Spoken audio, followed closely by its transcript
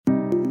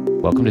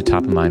Welcome to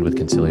Top of Mind with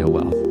Concilio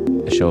Wealth,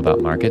 a show about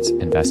markets,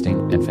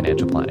 investing, and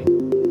financial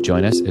planning.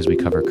 Join us as we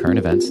cover current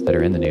events that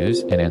are in the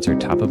news and answer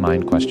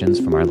top-of-mind questions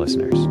from our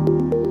listeners.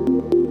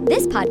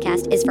 This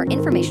podcast is for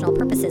informational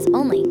purposes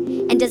only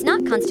and does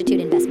not constitute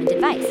investment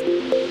advice.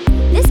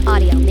 This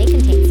audio may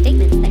contain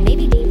statements that may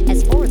be deemed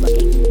as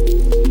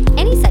forward-looking.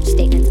 Any such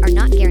statements are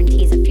not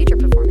guarantees of future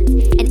performance,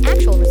 and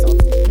actual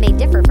results may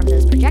differ from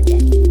those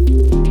projected.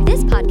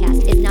 This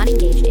podcast is not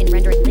engaged in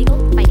rendering legal,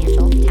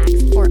 financial, tax,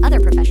 or other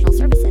professional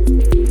services.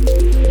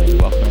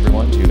 And welcome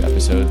everyone to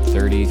episode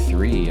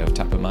 33 of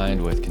Top of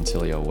Mind with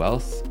Concilio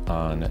Wealth.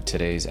 On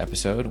today's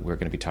episode, we're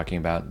going to be talking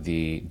about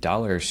the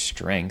dollar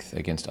strength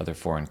against other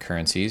foreign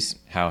currencies.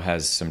 Hal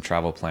has some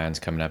travel plans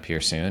coming up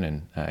here soon,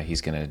 and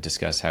he's going to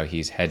discuss how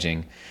he's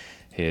hedging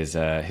his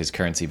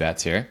currency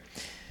bets here.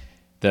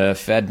 The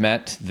Fed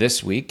met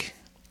this week,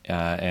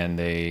 and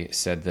they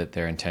said that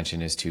their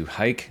intention is to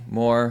hike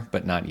more,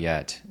 but not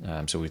yet.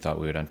 So we thought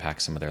we would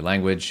unpack some of their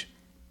language.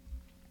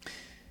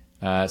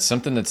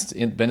 Something that's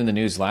been in the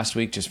news last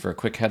week, just for a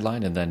quick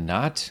headline, and then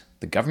not.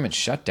 The government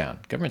shutdown.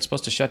 Government's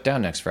supposed to shut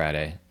down next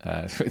Friday.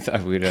 We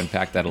thought we'd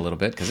unpack that a little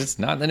bit because it's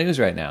not in the news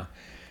right now.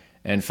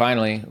 And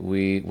finally,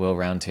 we will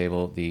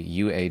roundtable the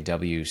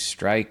UAW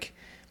strike,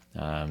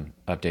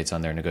 updates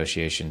on their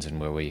negotiations and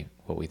what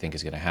we think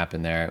is going to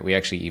happen there. We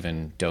actually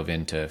even dove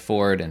into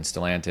Ford and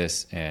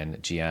Stellantis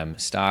and GM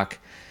stock,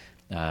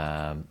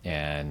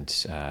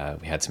 and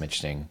we had some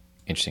interesting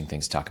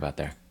things to talk about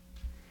there.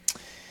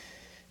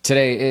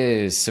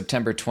 Today is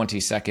September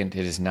 22nd.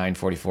 It is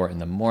 9:44 in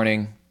the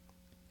morning.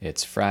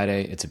 It's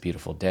Friday. It's a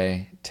beautiful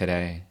day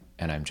today,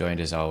 and I'm joined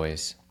as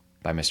always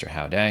by Mr.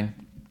 Hao Dang.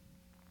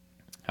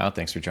 Hao,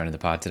 thanks for joining the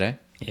pod today.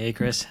 Hey,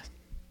 Chris.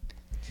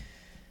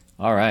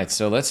 All right,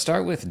 so let's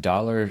start with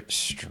dollar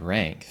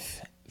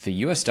strength. The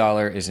U.S.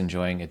 dollar is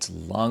enjoying its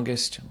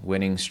longest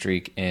winning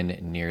streak in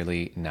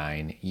nearly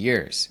 9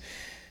 years.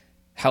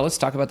 Hal, let's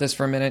talk about this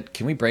for a minute.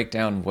 Can we break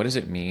down what does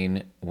it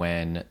mean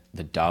when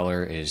the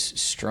dollar is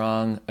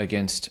strong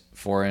against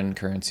foreign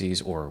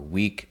currencies or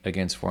weak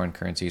against foreign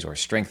currencies or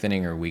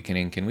strengthening or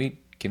weakening? Can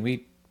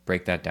we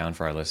break that down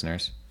for our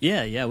listeners?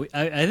 Yeah.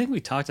 I think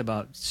we talked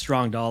about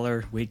strong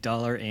dollar, weak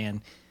dollar,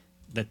 and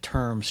the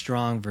term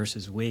strong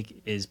versus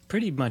weak is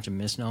pretty much a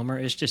misnomer.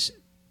 It's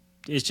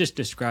just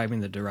describing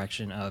the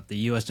direction of the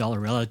U.S.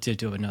 dollar relative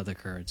to another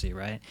currency,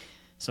 right?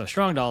 So a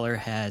strong dollar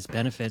has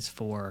benefits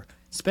for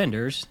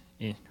spenders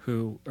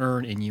who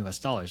earn in U.S.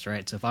 dollars,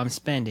 right? So if I'm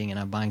spending and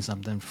I'm buying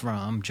something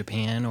from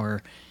Japan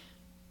or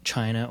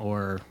China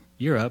or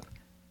Europe,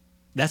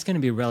 that's going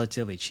to be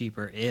relatively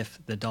cheaper if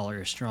the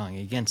dollar is strong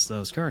against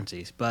those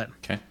currencies. But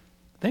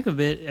think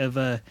of it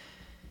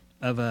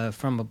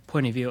from a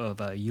point of view of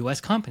a U.S.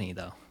 company,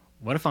 though.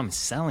 What if I'm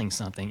selling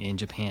something in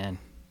Japan,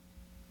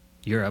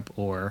 Europe,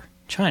 or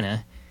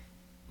China?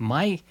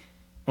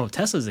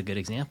 Tesla's a good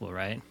example,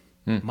 right?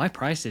 My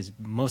prices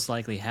most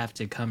likely have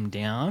to come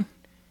down,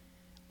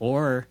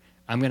 or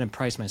I'm going to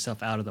price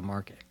myself out of the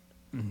market.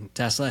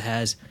 Tesla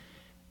has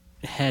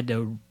had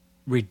to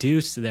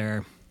reduce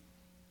their,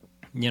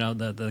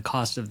 the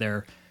cost of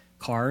their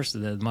cars,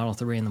 the Model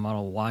 3 and the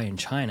Model Y in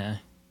China,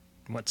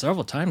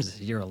 several times this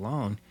year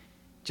alone,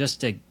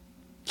 just to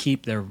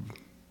keep their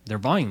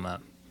volume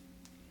up.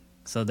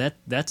 So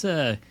that's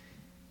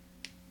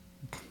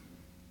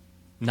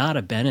not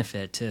a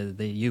benefit to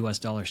the U.S.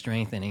 dollar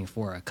strengthening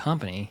for a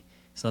company.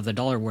 So if the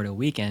dollar were to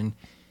weaken,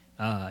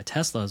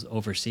 Tesla's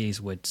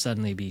overseas would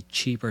suddenly be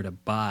cheaper to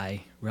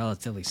buy,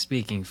 relatively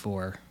speaking,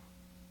 for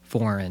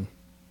foreign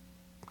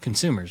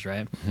consumers,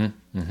 right?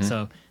 Mm-hmm.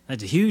 So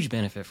that's a huge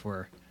benefit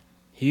for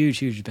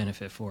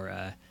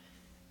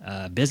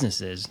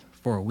businesses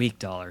for a weak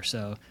dollar.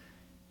 So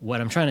what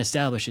I'm trying to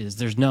establish is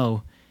there's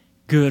no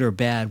good or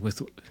bad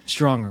with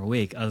strong or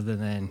weak, other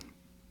than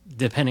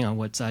depending on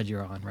what side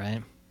you're on,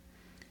 right?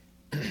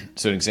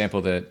 So an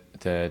example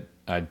that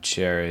I'd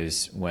share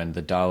is when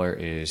the dollar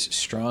is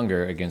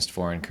stronger against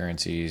foreign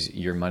currencies,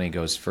 your money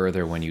goes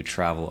further when you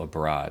travel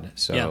abroad.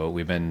 So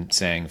We've been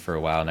saying for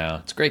a while now,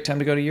 it's a great time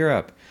to go to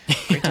Europe,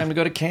 great time to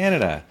go to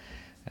Canada.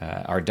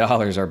 Our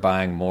dollars are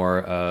buying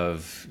more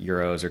of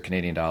euros or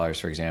Canadian dollars,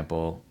 for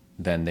example,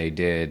 than they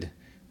did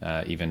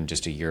even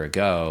just a year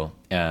ago.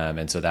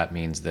 And so that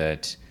means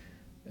that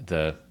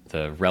the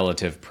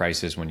relative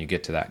prices when you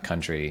get to that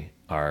country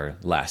are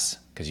less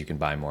because you can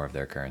buy more of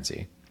their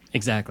currency.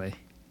 Exactly.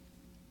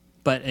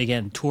 But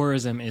again,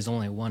 tourism is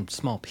only one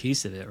small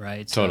piece of it,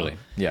 right? Totally.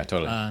 Yeah,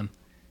 totally.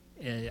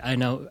 I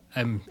know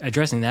I'm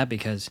addressing that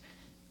because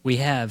we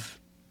have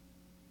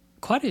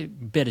quite a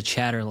bit of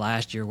chatter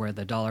last year where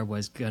the dollar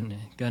was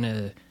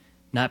gonna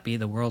not be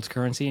the world's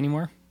currency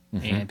anymore,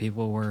 and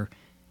people were,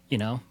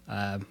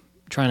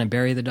 trying to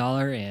bury the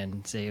dollar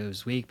and say it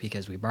was weak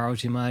because we borrowed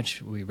too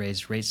much, we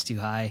raised rates too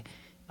high.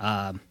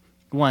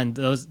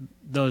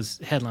 Those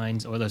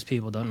headlines or those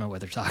people don't know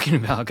what they're talking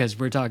about, because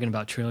we're talking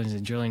about trillions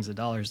and trillions of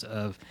dollars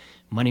of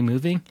money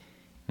moving,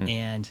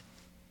 and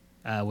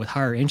with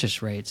higher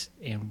interest rates,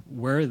 and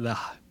we're the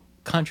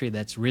country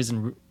that's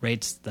risen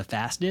rates the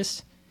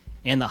fastest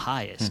and the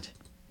highest,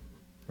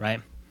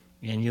 right?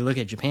 And you look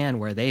at Japan,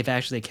 where they've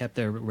actually kept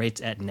their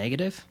rates at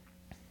negative.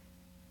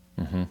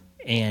 Mm-hmm.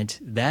 And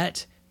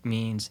that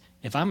means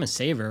if I'm a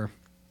saver,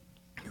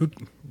 who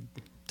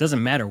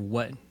doesn't matter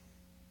what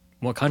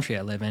country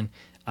I live in,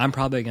 I'm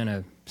probably going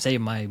to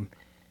save my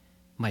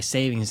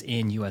savings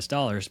in U.S.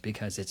 dollars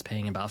because it's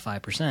paying about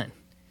 5%.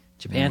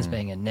 Japan's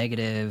paying a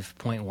negative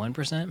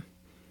 0.1%.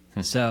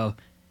 So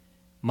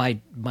my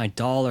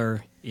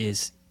dollar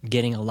is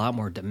getting a lot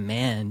more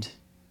demand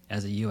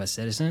as a U.S.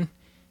 citizen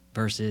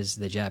versus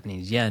the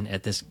Japanese yen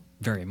at this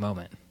very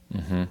moment.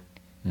 Mm-hmm.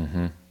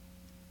 Mm-hmm.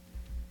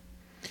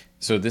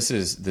 So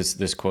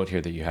this quote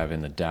here that you have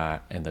in the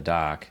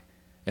doc.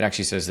 It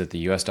actually says that the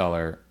U.S.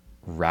 dollar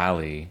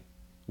rally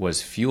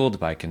was fueled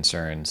by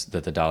concerns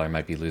that the dollar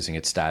might be losing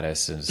its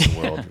status as the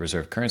world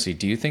reserve currency.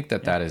 Do you think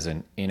that that is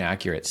an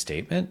inaccurate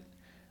statement?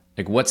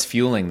 Like, what's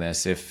fueling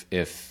this if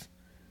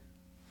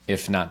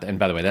not? And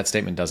by the way, that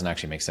statement doesn't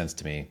actually make sense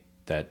to me,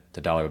 that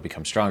the dollar would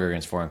become stronger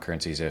against foreign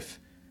currencies if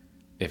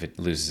it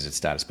loses its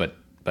status. But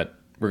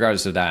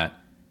regardless of that,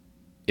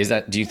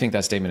 do you think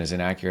that statement is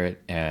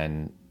inaccurate?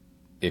 And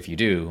if you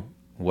do,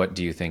 what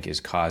do you think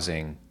is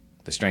causing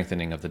the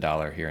strengthening of the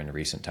dollar here in the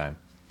recent time?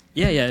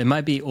 Yeah, it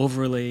might be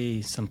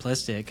overly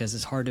simplistic because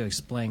it's hard to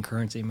explain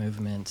currency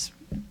movements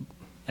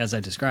as I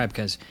described,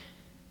 because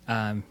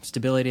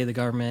stability of the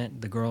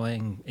government, the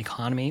growing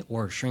economy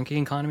or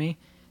shrinking economy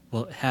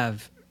will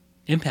have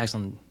impacts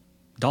on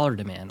dollar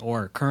demand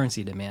or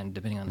currency demand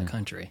depending on the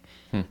country.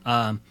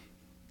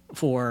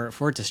 For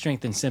it to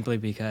strengthen simply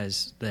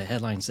because the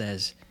headline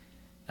says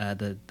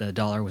the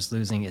dollar was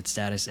losing its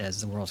status as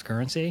the world's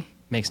currency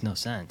makes no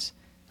sense.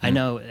 I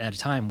know at a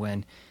time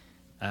when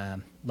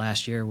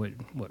last year, what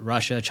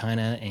Russia,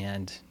 China,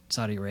 and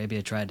Saudi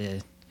Arabia tried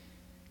to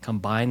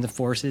combine the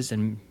forces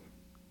and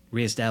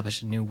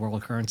reestablish a new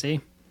world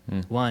currency.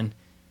 One,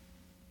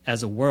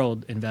 as a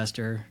world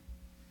investor,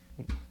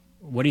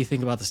 what do you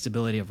think about the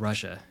stability of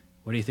Russia?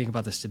 What do you think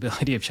about the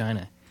stability of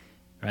China?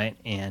 Right?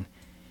 And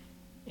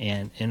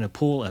in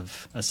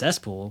a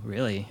cesspool,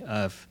 really,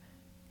 of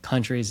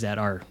countries that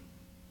are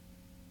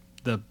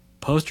the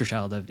poster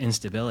child of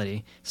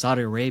instability,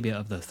 Saudi Arabia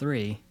of the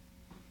three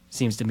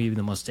seems to be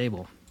the most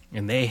stable,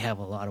 and they have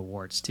a lot of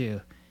warts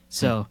too.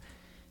 So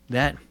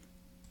that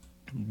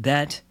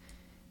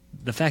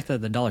the fact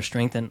that the dollar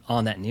strengthened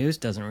on that news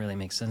doesn't really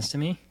make sense to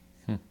me.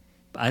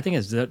 But I think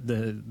it's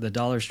the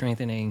dollar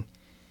strengthening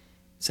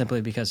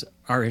simply because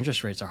our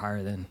interest rates are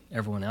higher than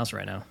everyone else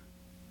right now.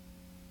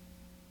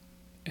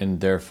 And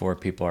therefore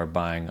people are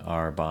buying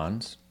our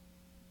bonds?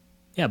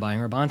 Yeah,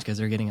 buying our bonds because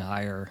they're getting a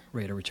higher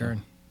rate of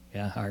return.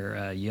 Yeah,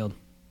 higher yield.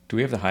 Do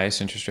we have the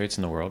highest interest rates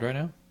in the world right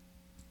now?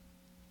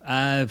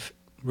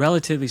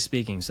 Relatively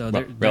speaking, so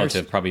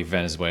relative, probably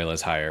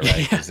Venezuela's higher,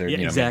 right? Because they're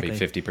exactly.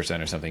 maybe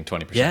 50% or something,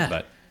 20%. Yeah,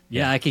 but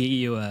I could get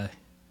you a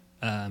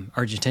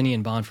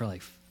Argentinian bond for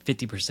like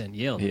 50%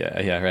 yield.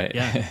 Yeah, right.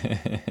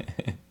 Yeah,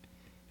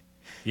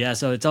 yeah.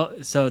 So it's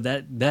all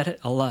that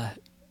a lot.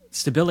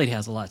 Stability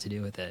has a lot to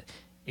do with it,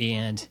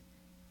 and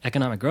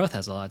economic growth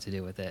has a lot to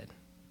do with it.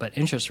 But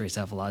interest rates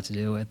have a lot to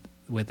do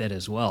with it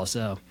as well.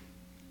 So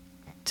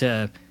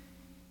to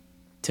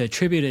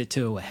attribute it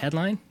to a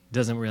headline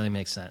doesn't really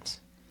make sense.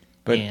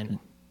 But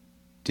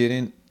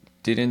didn't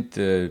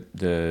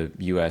the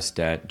U.S.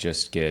 debt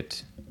just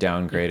get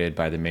downgraded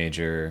by the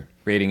major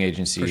rating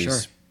agencies? For sure.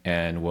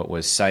 And what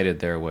was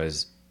cited there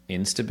was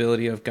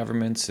instability of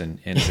governments and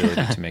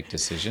inability to make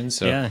decisions.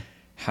 So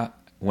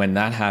when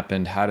that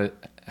happened,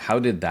 how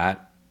did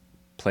that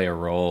play a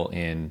role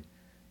in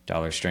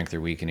dollar strength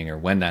or weakening? Or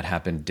when that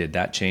happened, did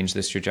that change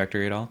this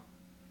trajectory at all?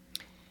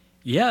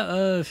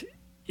 Yeah,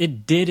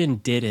 it did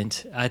and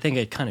didn't. I think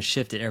it kind of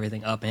shifted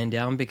everything up and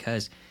down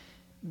because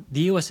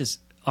the U.S.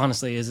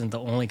 honestly isn't the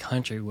only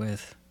country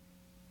with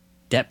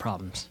debt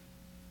problems,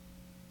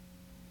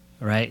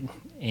 right?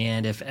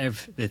 And if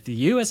the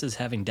U.S. is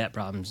having debt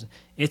problems,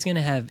 it's going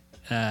to have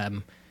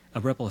a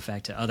ripple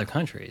effect to other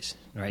countries,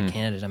 right?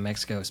 Canada,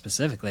 Mexico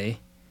specifically.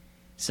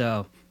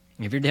 So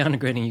if you're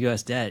downgrading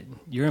U.S. debt,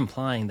 you're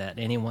implying that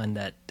anyone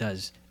that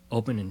does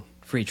open and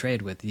free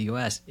trade with the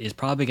U.S. is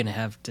probably going to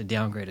have to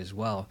downgrade as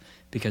well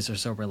because they're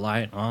so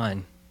reliant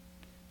on,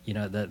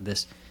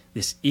 this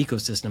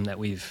ecosystem that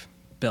we've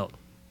built,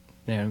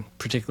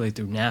 particularly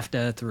through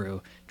NAFTA,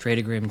 through trade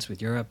agreements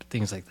with Europe,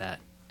 things like that.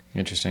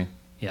 Interesting.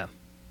 Yeah.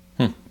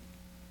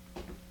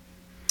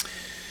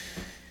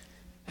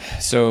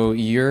 So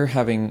you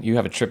have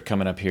a trip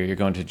coming up here. You're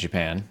going to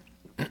Japan.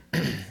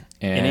 In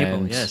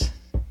April, yes.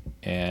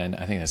 And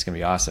I think that's going to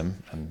be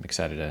awesome. I'm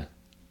excited to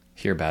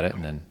hear about it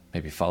and then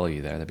maybe follow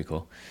you there. That'd be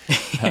cool.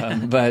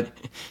 But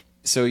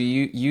so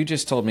you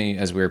just told me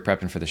as we were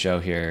prepping for the show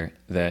here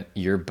that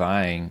you're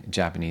buying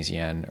Japanese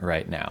yen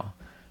right now.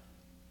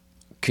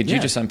 Could you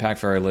just unpack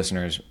for our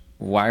listeners,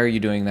 why are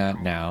you doing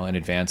that now in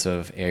advance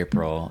of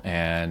April,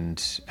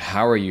 and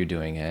how are you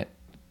doing it?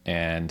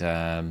 And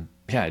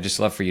I'd just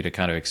love for you to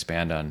kind of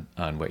expand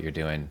on what you're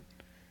doing.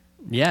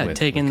 Yeah,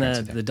 taking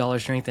the dollar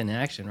strength in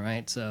action,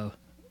 right? So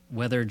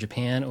whether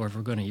Japan or if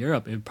we're going to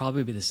Europe, it would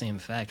probably be the same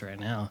effect right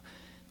now.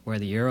 where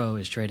the euro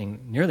is trading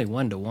nearly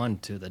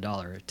 1-to-1 to the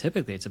dollar.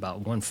 Typically, it's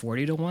about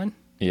 140-to-1.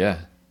 Yeah.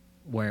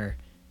 Where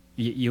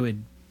you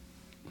would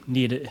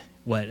need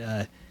what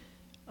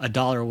a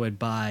dollar would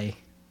buy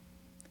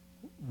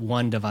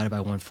 1 divided by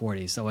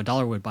 140. So a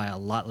dollar would buy a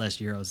lot less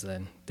euros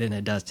than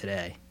it does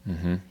today.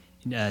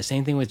 Mm-hmm.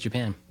 Same thing with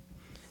Japan.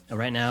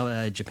 Right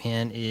now,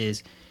 Japan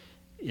is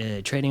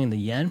trading in the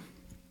yen,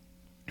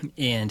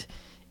 and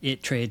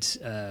it trades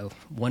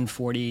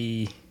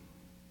 140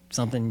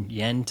 something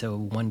yen to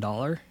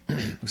 $1.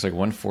 Looks like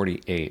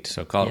 148,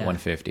 so call it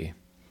 150.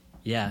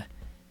 Yeah.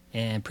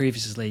 And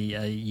previously,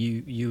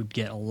 you'd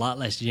get a lot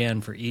less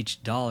yen for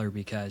each dollar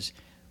because,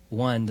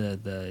 one,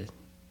 the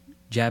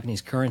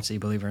Japanese currency,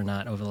 believe it or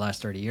not, over the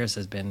last 30 years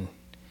has been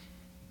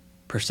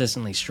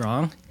persistently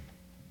strong,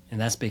 and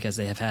that's because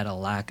they have had a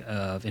lack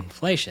of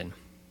inflation,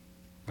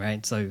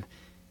 right? So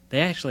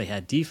they actually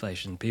had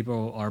deflation.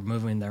 People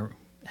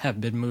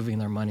have been moving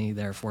their money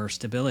there for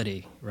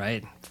stability,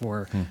 right?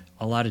 For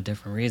a lot of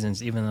different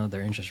reasons, even though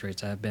their interest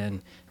rates have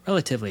been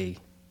relatively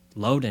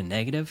low to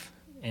negative,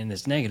 and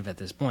it's negative at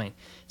this point.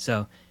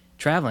 So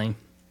traveling,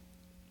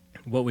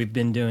 what we've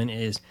been doing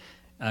is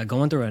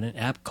going through an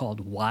app called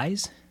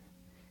Wise,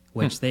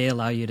 which they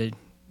allow you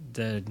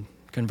to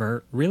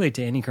convert really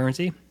to any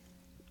currency.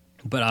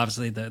 But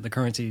obviously the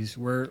currencies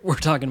we're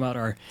talking about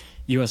are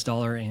U.S.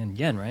 dollar and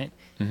yen, right?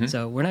 Mm-hmm.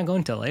 So we're not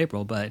going till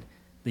April, but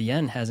the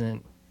yen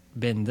hasn't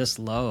been this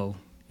low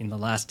in the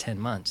last 10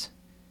 months.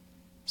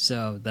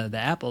 So the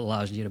app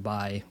allows you to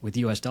buy with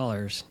U.S.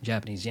 dollars,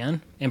 Japanese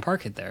yen, and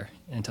park it there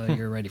until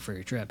you're ready for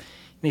your trip.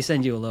 And they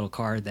send you a little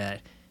card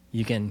that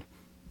you can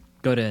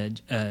go to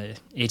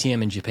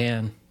ATM in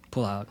Japan,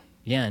 pull out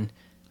yen,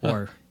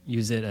 or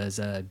use it as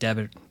a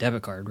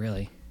debit card,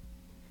 really.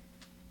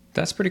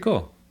 That's pretty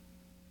cool.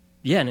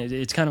 Yeah, and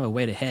it's kind of a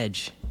way to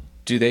hedge.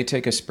 Do they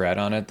take a spread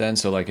on it then?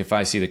 So like if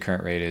I see the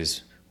current rate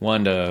is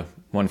 1 to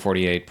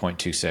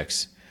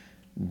 148.26,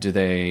 do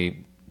they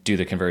do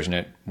the conversion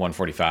at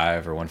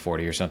 145 or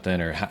 140 or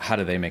something, or how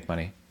do they make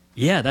money?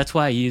 Yeah, that's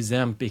why I use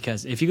them,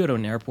 because if you go to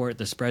an airport,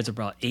 the spreads are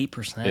about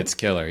 8%. It's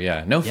killer,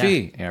 yeah. No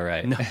fee. Yeah,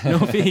 right. No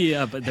fee,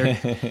 but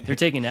they're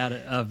taking out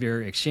of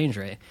your exchange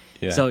rate.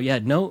 Yeah. So yeah,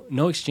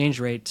 no exchange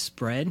rate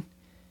spread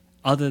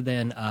other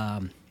than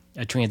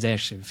a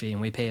transaction fee,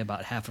 and we pay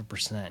about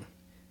 0.5%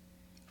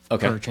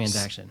 per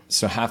transaction.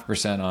 So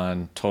 0.5%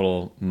 on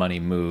total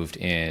money moved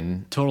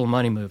in. Total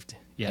money moved,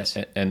 yes.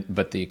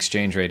 But the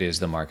exchange rate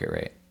is the market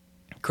rate.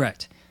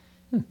 Correct.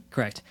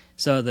 Correct.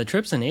 So the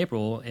trip's in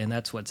April, and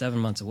that's 7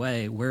 months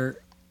away.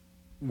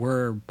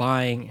 We're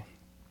buying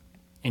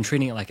and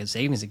treating it like a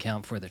savings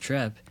account for the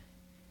trip,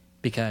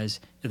 because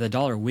if the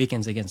dollar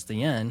weakens against the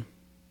yen,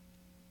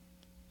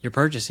 your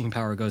purchasing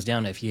power goes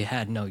down if you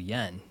had no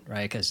yen,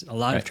 right? Because a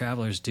lot of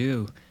travelers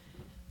do,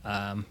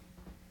 and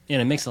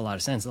it makes a lot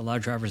of sense. A lot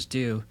of travelers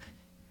do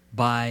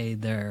buy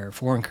their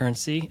foreign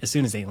currency as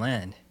soon as they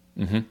land.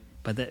 Mm-hmm.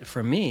 But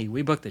for me,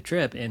 we booked the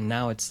trip, and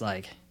now it's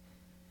like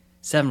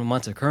 7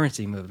 months of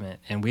currency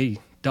movement, and we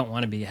don't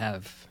want to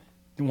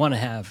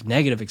have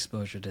negative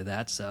exposure to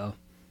that. So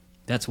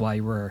that's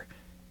why we're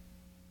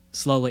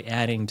slowly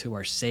adding to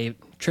our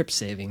trip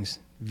savings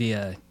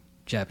via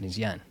Japanese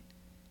yen.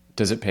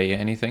 Does it pay you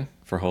anything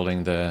for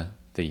holding the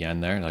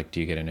yen there? Like, do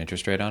you get an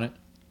interest rate on it?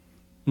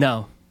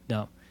 No.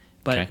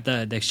 But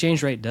the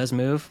exchange rate does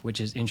move,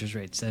 which is interest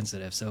rate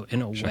sensitive. So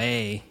in a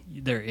way,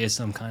 there is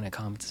some kind of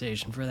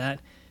compensation for that.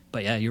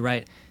 But yeah, you're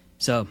right.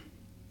 So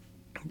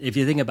if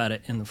you think about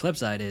it, and the flip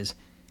side is,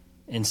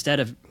 instead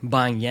of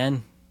buying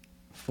yen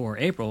for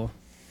April,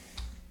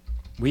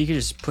 we could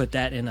just put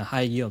that in a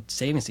high yield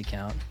savings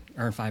account,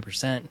 earn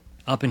 5%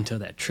 up until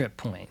that trip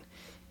point.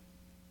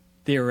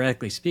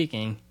 Theoretically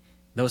speaking,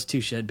 those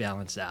two should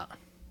balance out.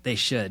 They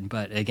should,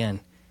 but again,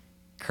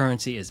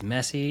 currency is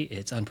messy,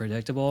 it's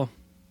unpredictable,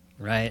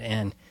 right?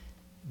 And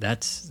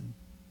that's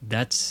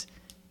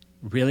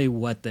really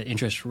what the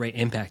interest rate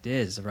impact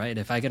is, right?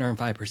 If I can earn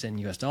 5% in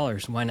US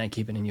dollars, why not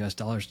keep it in US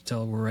dollars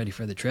until we're ready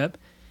for the trip?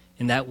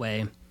 And that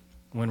way,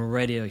 when we're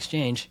ready to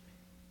exchange,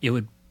 it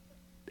would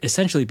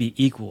essentially be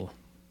equal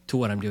to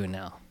what I'm doing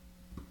now.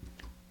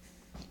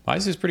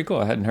 Wise is pretty cool.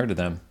 I hadn't heard of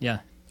them. Yeah.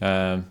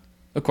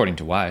 According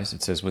to Wise,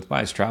 it says, with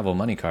Wise Travel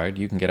Money Card,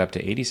 you can get up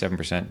to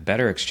 87%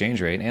 better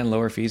exchange rate and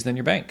lower fees than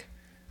your bank.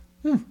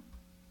 I'll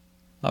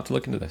have to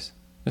look into this.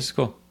 This is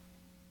cool.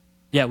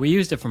 Yeah, we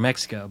used it for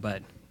Mexico,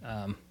 but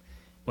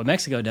what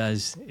Mexico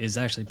does is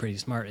actually pretty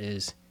smart.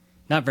 Is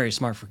not very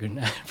smart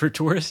for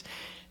tourists.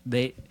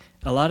 A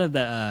lot of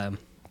the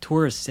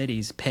tourist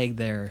cities peg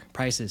their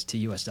prices to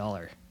U.S.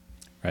 dollar.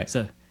 Right.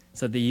 So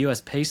the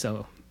U.S.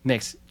 peso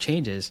mix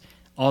changes.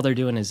 All they're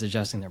doing is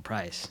adjusting their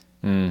price.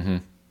 Mm-hmm.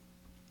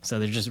 So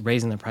they're just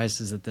raising the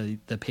prices that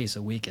the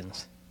peso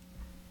weakens.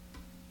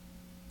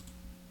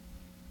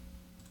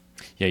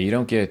 Yeah, you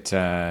don't get.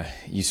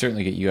 You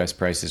certainly get U.S.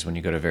 prices when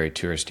you go to very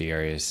touristy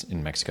areas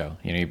in Mexico.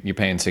 You know, you're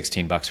paying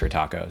 $16 for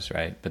tacos,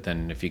 right? But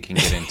then if you can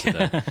get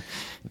into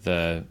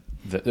the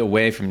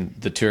away from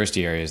the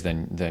touristy areas,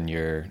 then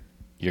you're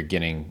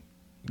getting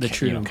the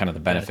true, kind of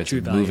the benefits true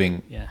of value.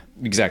 moving, Yeah.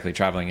 exactly,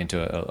 traveling into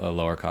a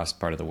lower cost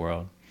part of the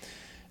world.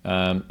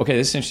 Okay,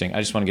 this is interesting. I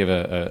just want to give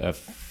a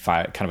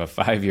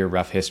 5-year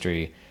rough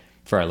history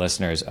for our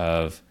listeners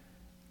of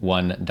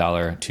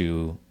 $1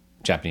 to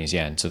Japanese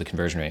yen, so the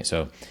conversion rate.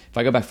 So if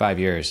I go back 5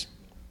 years,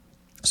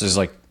 so this is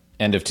like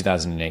end of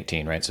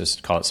 2018, right? So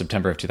call it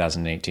September of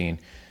 2018.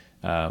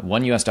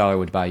 $1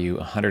 would buy you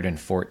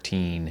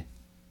 114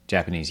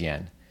 Japanese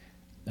yen.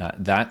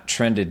 That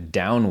trended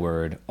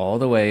downward all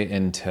the way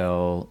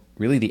until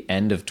really the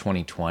end of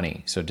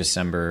 2020. So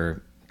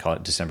December, call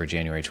it December,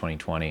 January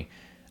 2020.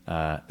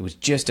 It was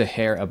just a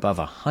hair above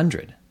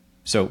 100.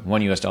 So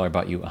 $1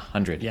 bought you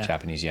 100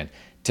 Japanese yen.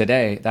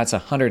 Today, that's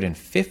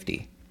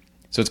 150.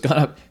 So it's gone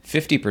up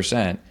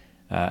 50%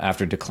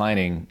 after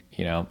declining,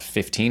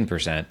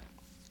 15%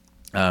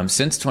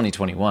 since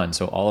 2021.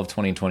 So all of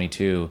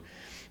 2022,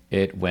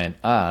 it went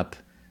up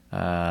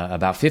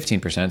about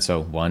 15%,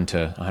 so 1 to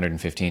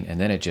 115, and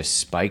then it just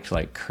spiked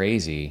like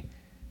crazy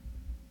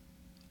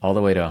all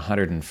the way to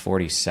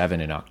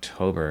 147 in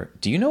October.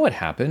 Do you know what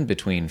happened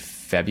between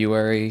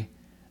February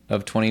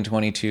of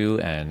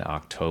 2022 and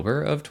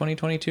October of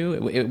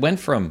 2022? It went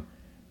from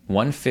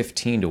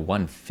 115 to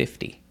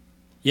 150.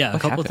 Yeah, What a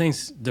couple happened?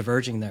 things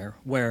diverging there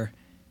where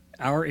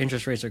our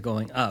interest rates are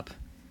going up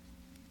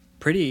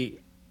pretty,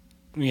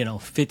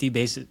 50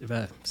 basis,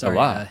 sorry,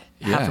 lot.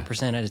 half Yeah. a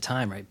percent at a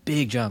time, right?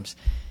 Big jumps.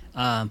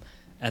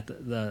 At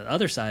the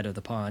other side of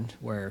the pond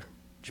where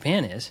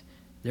Japan is,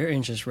 their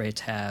interest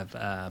rates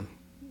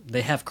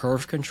they have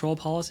curve control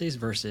policies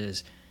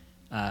versus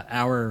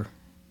our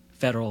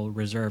Federal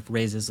Reserve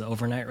raises the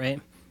overnight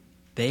rate.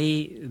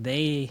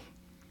 They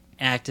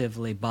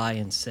actively buy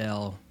and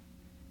sell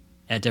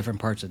at different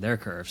parts of their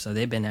curve. So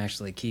they've been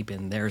actually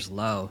keeping theirs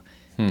low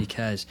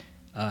because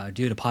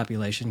due to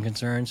population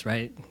concerns,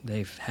 right?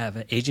 They have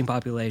an aging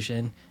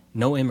population,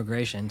 no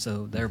immigration,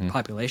 so their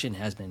population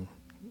has been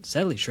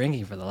steadily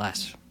shrinking for the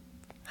last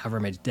however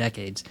many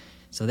decades.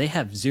 So they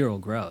have zero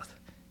growth,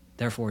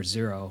 therefore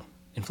zero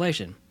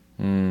inflation.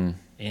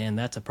 And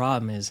that's a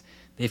problem is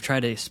they've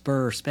tried to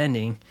spur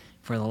spending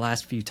for the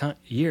last few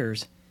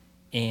years,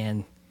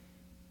 and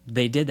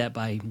they did that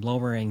by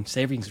lowering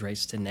savings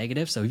rates to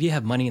negative. So if you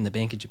have money in the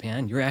bank in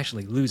Japan, you're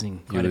actually losing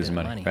quite a bit of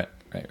money.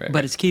 Right.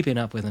 But it's keeping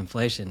up with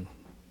inflation,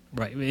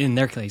 right? In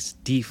their case,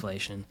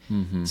 deflation.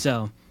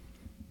 So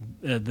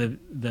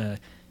the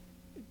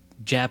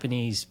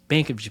Japanese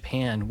Bank of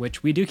Japan,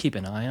 which we do keep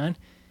an eye on,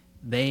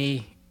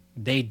 they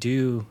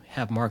do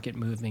have market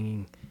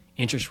moving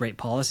interest rate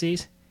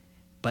policies.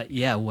 But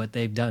yeah, what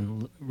they've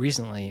done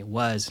recently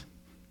was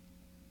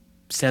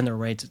send their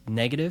rates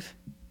negative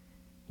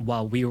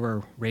while we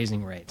were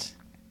raising rates.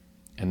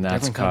 And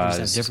that's Different countries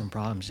have caused different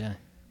problems, yeah.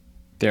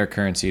 their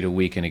currency to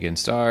weaken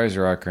against ours,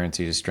 or our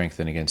currency to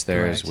strengthen against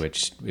theirs, Correct.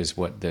 which is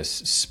what this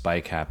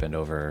spike happened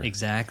over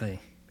Exactly.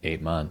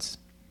 8 months.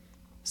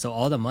 So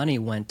all the money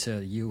went to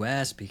the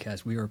U.S.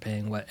 because we were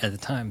paying, at the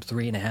time,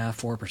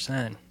 3.5%,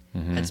 4%.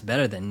 That's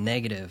better than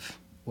negative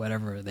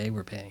whatever they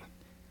were paying.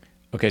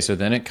 Okay, so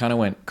then it kind of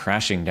went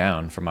crashing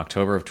down from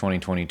October of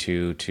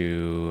 2022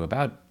 to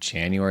about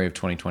January of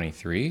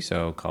 2023,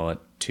 so call it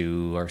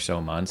 2 or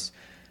so months,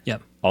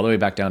 Yep. all the way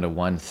back down to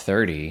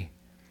 130,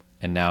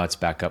 and now it's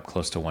back up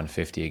close to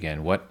 150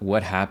 again.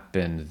 What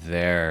happened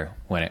there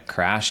when it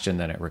crashed and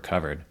then it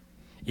recovered?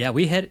 Yeah,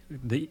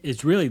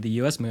 it's really the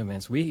U.S.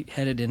 movements. We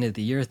headed into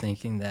the year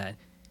thinking that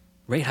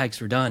rate hikes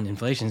were done,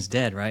 inflation's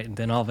dead, right? And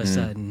then all of a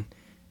sudden,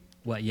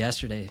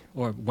 yesterday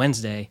or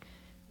Wednesday,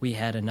 we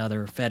had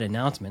another Fed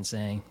announcement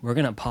saying we're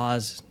going to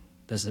pause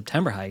the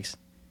September hikes,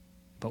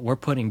 but we're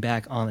putting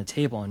back on the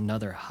table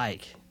another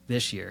hike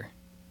this year.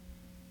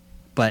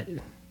 But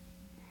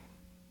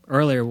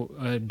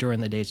earlier during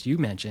the dates you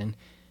mentioned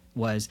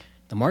was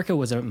the market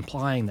was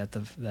implying that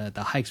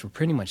the hikes were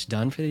pretty much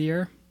done for the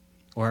year,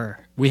 or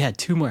we had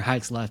 2 more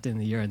hikes left in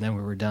the year and then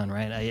we were done,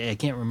 right? I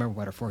can't remember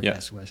what our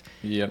forecast was.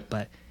 Yep.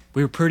 But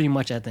we were pretty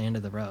much at the end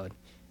of the road.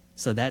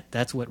 So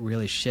that's what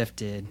really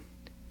shifted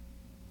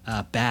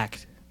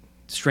back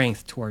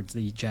strength towards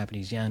the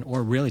Japanese yen,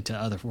 or really to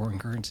other foreign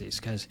currencies,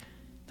 because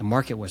the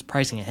market was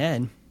pricing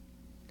ahead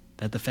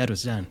that the Fed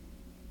was done.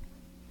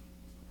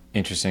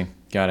 Interesting.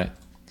 Got it.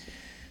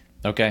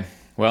 Okay.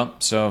 Well,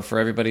 so for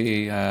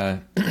everybody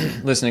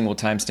listening, we'll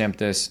timestamp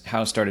this.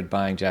 House started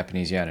buying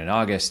Japanese yen in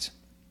August.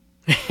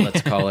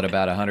 Let's call it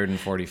about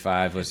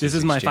 145. This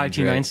is my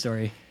 529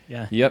 story.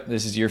 Yeah. Yep,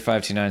 this is your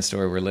 529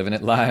 story. We're living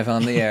it live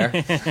on the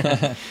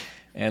air.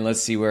 And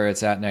let's see where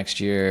it's at next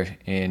year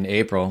in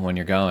April when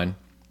you're going.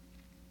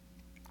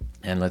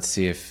 And let's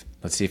see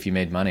if you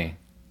made money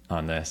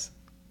on this.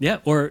 Yeah,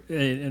 or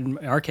in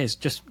our case,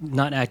 just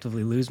not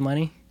actively lose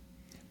money.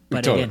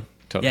 But Totally. again,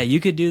 Totally. yeah, you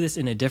could do this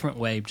in a different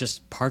way.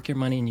 Just park your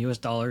money in U.S.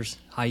 dollars,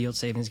 high yield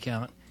savings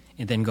account,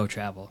 and then go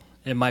travel.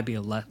 It might be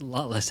a lot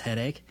less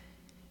headache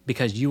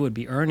because you would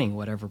be earning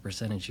whatever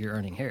percentage you're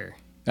earning here.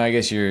 I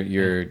guess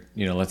you're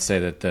let's say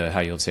that the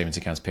high yield savings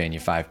account's paying you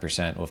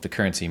 5%. Well, if the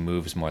currency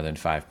moves more than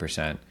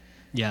 5%,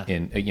 Yeah.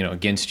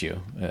 against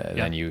you,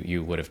 then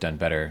you would have done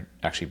better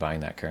actually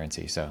buying that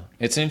currency. So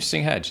it's an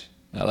interesting hedge.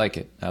 I like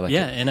it. I like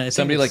Yeah, it. and I think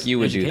Somebody it's like you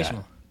would do that.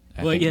 educational.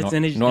 I Well, think yeah, it's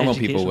an normal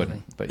educational people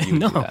wouldn't, thing. but you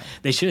would No, do that.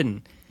 they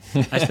shouldn't.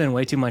 I spend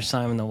way too much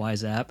time in the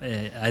Wise app.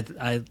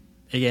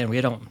 Again,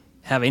 we don't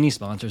have any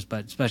sponsors,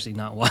 but especially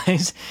not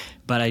Wise.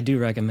 But I do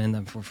recommend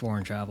them for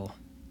foreign travel.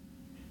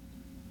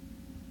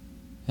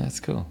 That's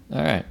cool.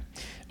 All right.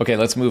 Okay,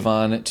 let's move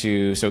on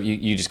to, so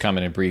you just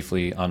commented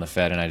briefly on the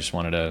Fed, and I just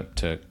wanted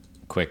to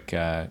quick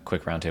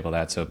roundtable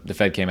that. So the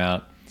Fed came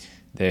out.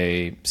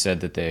 They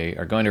said that they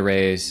are going to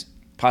raise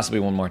possibly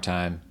one more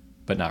time,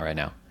 but not right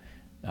now.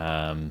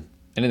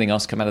 Anything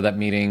else come out of that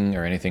meeting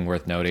or anything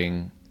worth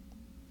noting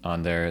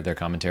on their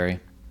commentary?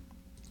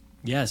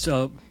 Yeah,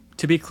 so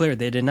to be clear,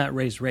 they did not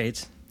raise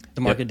rates.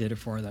 The market did it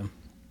for them.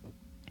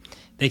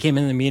 They came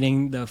in the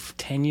meeting, the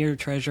 10-year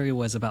Treasury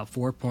was about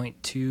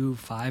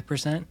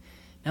 4.25%.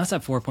 Now it's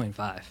at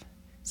 4.5.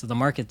 So the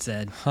market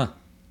said,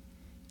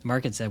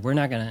 we're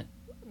not going to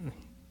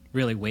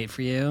really wait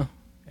for you.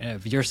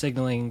 If you're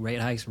signaling rate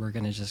hikes, we're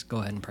going to just go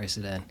ahead and price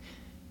it in.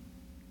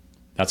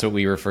 That's what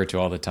we refer to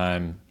all the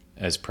time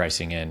as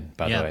pricing in,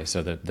 by the way.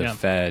 So the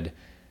Fed,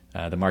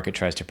 the market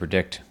tries to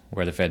predict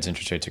where the Fed's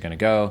interest rates are going to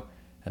go.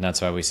 And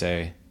that's why we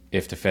say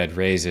if the Fed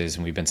raises,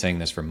 and we've been saying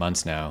this for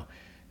months now,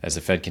 as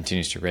the Fed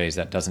continues to raise,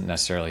 that doesn't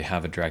necessarily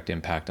have a direct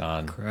impact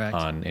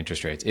on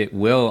interest rates. It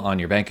will on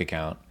your bank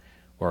account,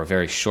 or a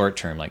very short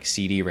term, like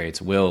CD rates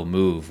will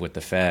move with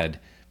the Fed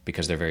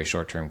because they're very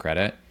short term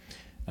credit.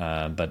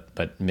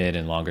 But mid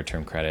and longer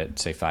term credit,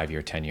 say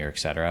 5-year, 10-year, et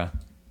cetera,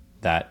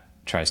 that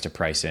tries to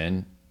price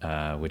in,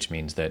 which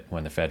means that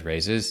when the Fed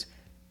raises,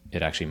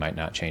 it actually might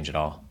not change at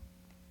all.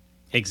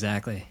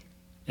 Exactly.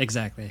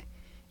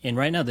 And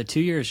right now, the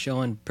 2-year is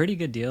showing pretty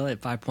good deal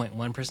at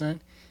 5.1%.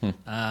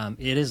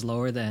 It is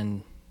lower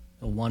than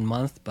a 1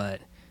 month, but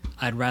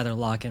I'd rather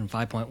lock in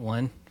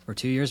 5.1 for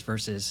 2 years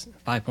versus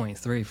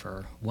 5.3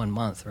 for 1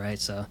 month, right?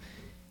 So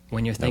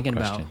when you're thinking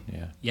about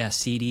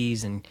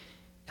CDs and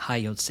high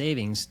yield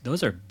savings,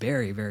 those are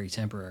very, very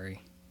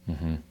temporary.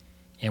 Mm-hmm.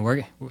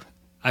 And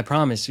I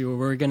promise you,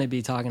 we're going to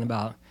be talking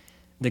about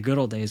the good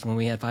old days when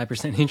we had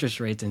 5% interest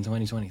rates in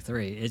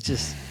 2023. It's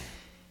just,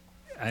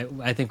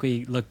 I think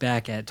we look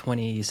back at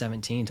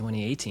 2017,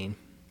 2018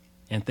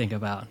 and think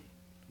about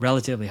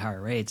relatively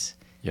higher rates.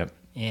 Yep.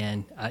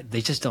 And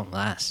they just don't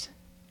last.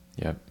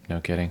 Yep.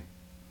 No kidding.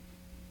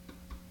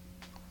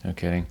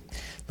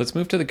 Let's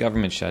move to the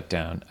government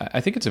shutdown.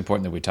 I think it's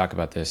important that we talk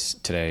about this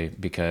today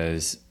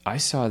because I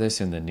saw this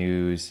in the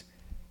news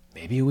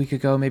maybe a week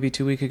ago, maybe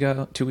 2 weeks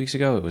ago.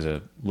 It was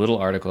a little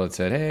article that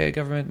said, hey,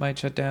 government might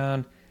shut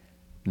down.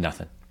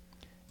 Nothing.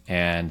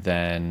 And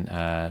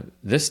then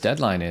this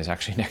deadline is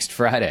actually next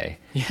Friday.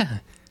 Yeah.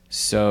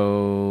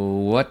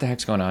 So what the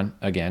heck's going on?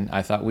 Again,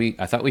 I thought we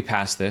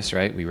passed this,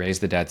 right? We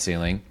raised the debt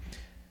ceiling.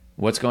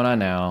 What's going on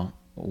now?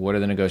 What are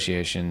the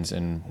negotiations,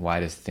 and why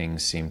do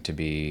things seem to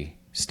be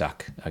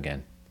stuck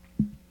again?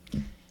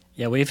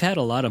 Yeah, we've had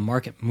a lot of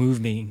market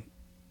moving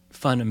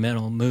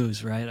fundamental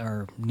moves, right?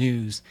 Our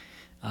news.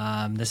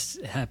 This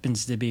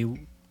happens to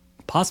be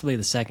possibly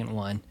the second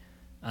one.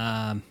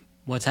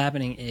 What's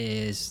happening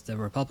is the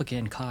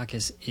Republican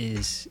caucus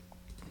is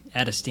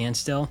at a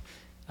standstill.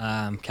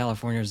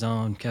 California's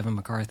own Kevin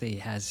McCarthy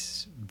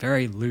has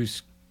very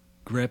loose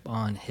grip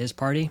on his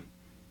party.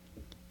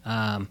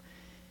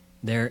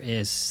 There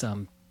is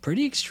some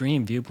pretty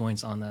extreme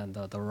viewpoints on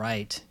the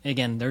right.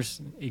 Again,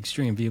 there's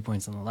extreme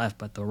viewpoints on the left,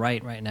 but the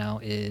right now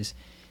is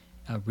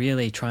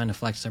really trying to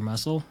flex their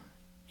muscle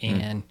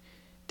and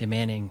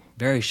demanding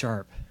very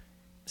sharp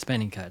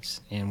spending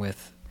cuts. And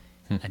with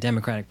a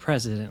Democratic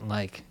president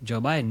like Joe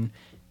Biden,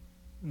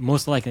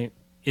 most likely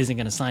isn't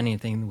going to sign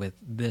anything with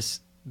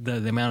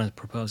the amount of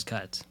proposed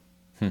cuts,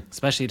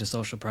 especially to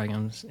social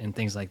programs and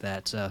things like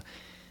that. So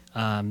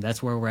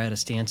that's where we're at a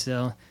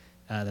standstill.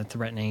 They're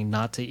threatening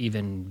not to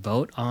even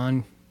vote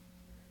on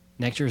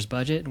next year's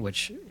budget,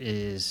 which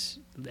is,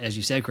 as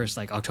you said, Chris,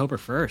 like October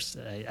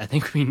 1st. I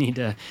think we need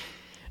to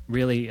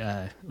really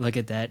look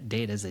at that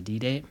date as a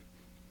D-date.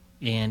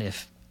 And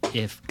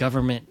if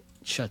government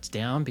shuts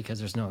down because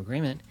there's no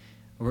agreement,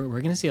 we're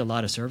going to see a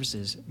lot of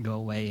services go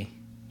away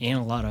and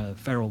a lot of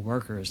federal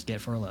workers get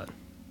furloughed.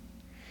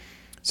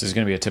 So it's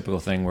going to be a typical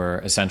thing where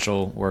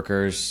essential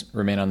workers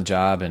remain on the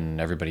job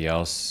and everybody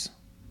else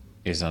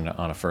is on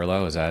a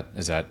furlough. Is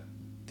that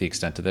the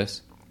extent of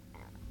this?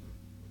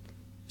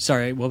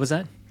 Sorry, what was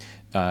that?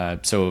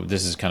 So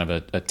this is kind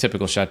of a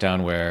typical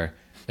shutdown where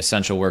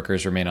essential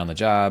workers remain on the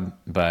job,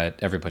 but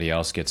everybody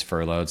else gets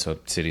furloughed. So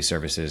city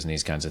services and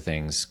these kinds of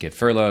things get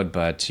furloughed,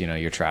 but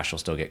your trash will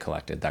still get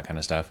collected, that kind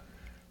of stuff.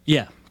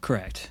 Yeah,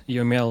 correct.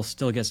 Your mail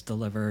still gets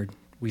delivered.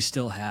 We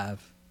still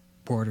have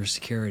border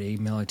security,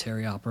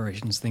 military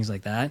operations, things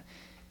like that.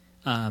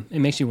 It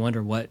makes you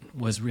wonder what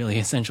was really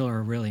essential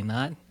or really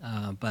not.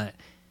 But at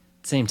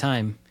the same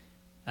time,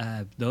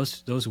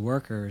 those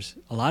workers,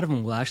 a lot of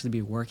them will actually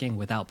be working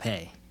without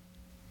pay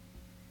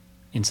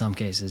in some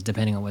cases,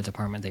 depending on what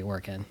department they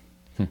work in.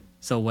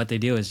 So what they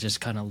do is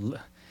just kind of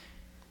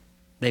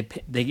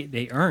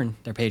they earn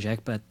their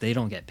paycheck, but they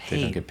don't get paid.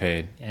 They don't get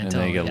paid, and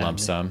they get a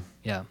lump sum.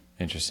 Yeah.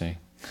 Interesting.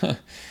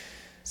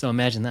 So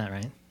imagine that,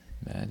 right?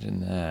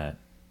 Imagine that.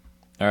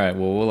 All right.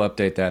 Well, we'll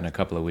update that in a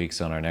couple of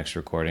weeks on our next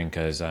recording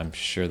because I'm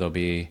sure it'll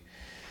be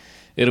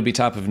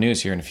top of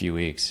news here in a few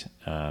weeks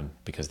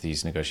because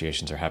these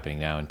negotiations are happening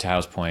now. And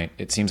Tao's point,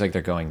 it seems like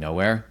they're going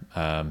nowhere.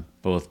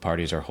 Both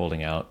parties are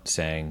holding out,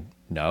 saying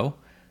no,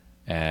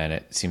 and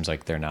it seems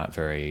like they're not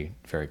very,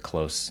 very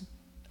close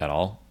at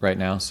all right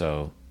now.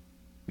 So,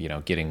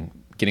 getting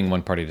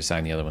one party to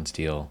sign the other one's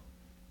deal,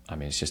 I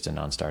mean, it's just a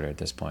non-starter at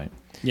this point.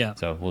 Yeah.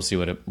 So we'll see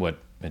what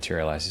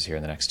materializes here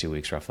in the next 2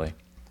 weeks, roughly.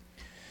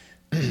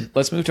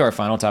 Let's move to our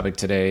final topic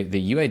today,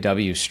 the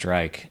UAW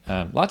strike.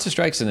 Lots of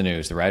strikes in the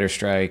news. The writer's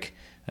strike,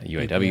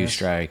 UAW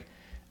strike.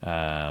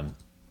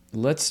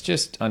 Let's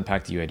just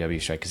unpack the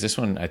UAW strike because this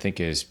one I think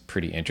is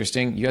pretty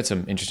interesting. You had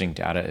some interesting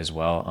data as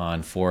well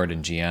on Ford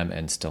and GM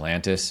and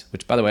Stellantis,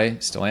 which, by the way,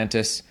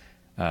 Stellantis,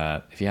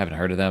 if you haven't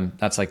heard of them,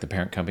 that's like the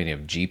parent company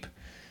of Jeep.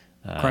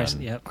 Chrysler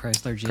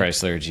Jeep.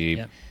 Chrysler Jeep.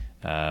 Yep.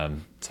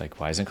 It's like,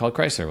 why isn't it called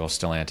Chrysler? Well,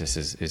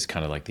 Stellantis is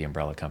kind of like the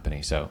umbrella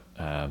company. So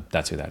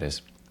that's who that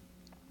is.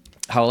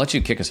 I'll let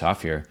you kick us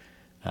off here.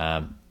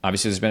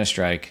 Obviously, there's been a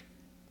strike.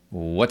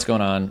 What's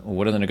going on?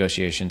 What are the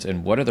negotiations?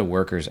 And what are the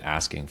workers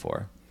asking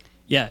for?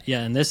 Yeah.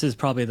 And this is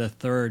probably the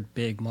third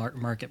big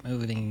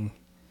market-moving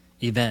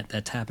event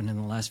that's happened in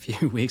the last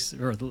few weeks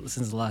or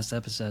since the last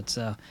episode.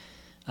 So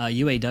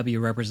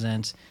UAW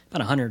represents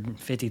about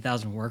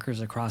 150,000 workers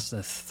across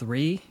the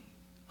three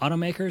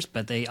automakers,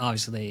 but they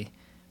obviously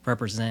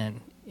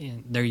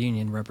their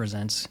union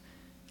represents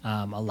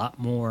a lot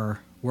more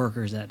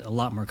workers at a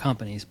lot more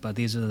companies, but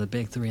these are the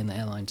big three in the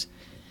headlines.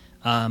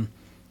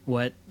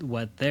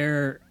 What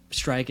their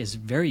strike is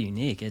very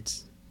unique.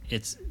 It's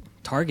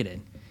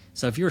targeted.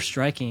 So if you're a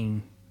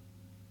striking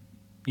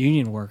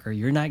union worker,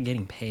 you're not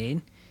getting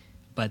paid,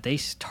 but they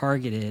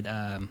targeted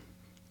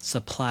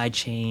supply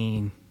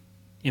chain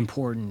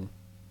important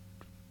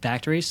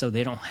factories, so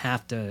they don't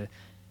have to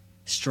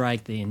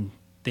strike the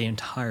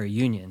entire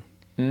union,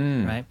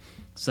 right?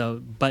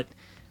 So, but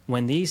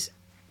when these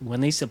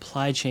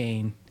supply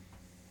chain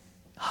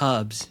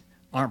hubs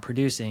aren't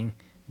producing,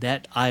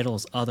 that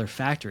idles other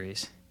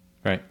factories.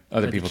 Right.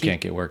 Other people can't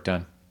get work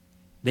done.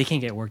 They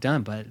can't get work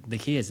done, but the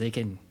key is they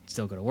can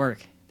still go to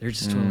work. They're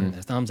just twiddling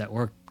their thumbs at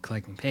work,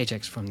 collecting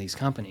paychecks from these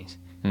companies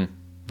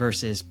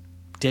versus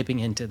dipping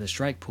into the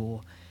strike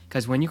pool.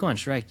 Because when you go on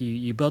strike,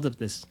 you build up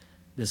this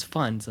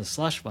fund, the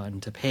slush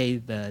fund, to pay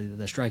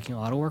the striking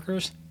auto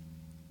workers,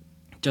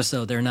 just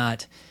so they're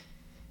not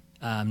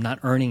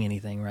earning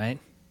anything, right?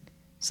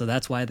 So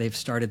that's why they've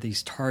started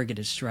these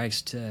targeted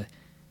strikes to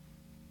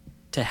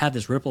have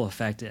this ripple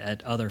effect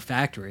at other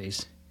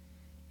factories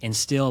and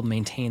still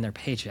maintain their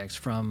paychecks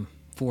from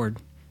Ford,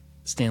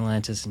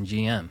 Stellantis, and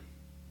GM.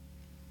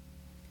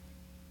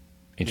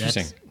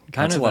 Interesting.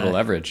 That's a lot of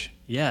leverage.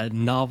 Yeah,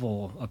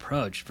 novel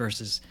approach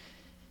versus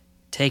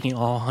taking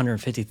all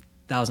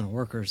 150,000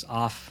 workers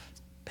off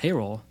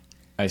payroll.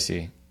 I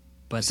see.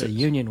 But the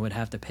union would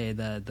have to pay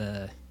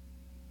the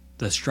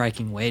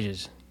striking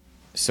wages.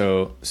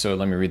 So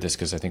let me read this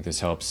because I think this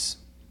helps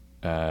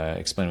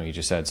explain what you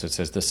just said. So it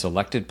says the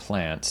selected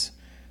plants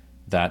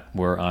that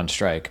were on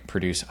strike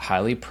produce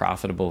highly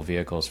profitable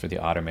vehicles for the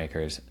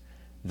automakers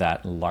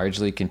that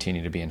largely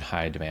continue to be in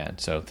high demand.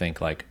 So think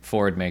like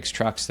Ford makes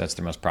trucks. That's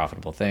their most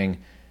profitable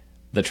thing.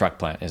 The truck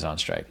plant is on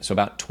strike. So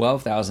about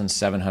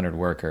 12,700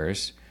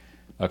 workers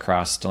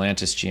across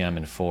Stellantis, GM,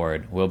 and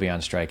Ford will be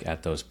on strike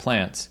at those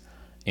plants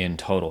in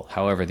total.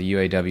 However, the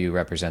UAW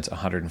represents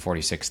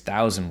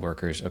 146,000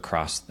 workers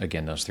across,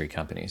 again, those three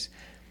companies.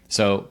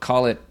 So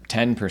call it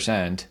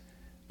 10%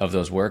 of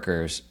those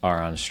workers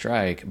are on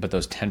strike, but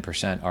those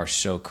 10% are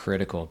so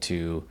critical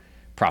to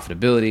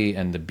profitability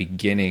and the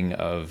beginning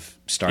of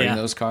starting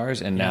those cars.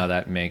 And now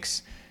that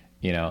makes,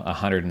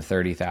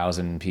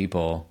 130,000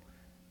 people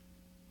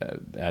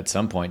at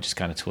some point just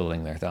kind of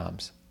twiddling their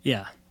thumbs.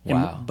 Yeah.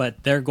 Wow.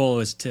 But their goal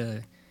is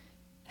to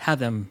have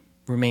them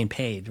remain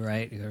paid,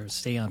 right? Or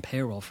stay on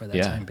payroll for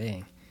that time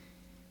being,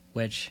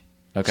 which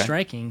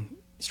striking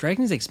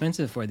is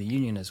expensive for the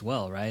union as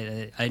well,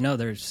 right? I know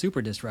they're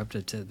super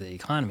disruptive to the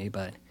economy,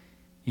 but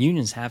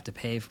unions have to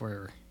pay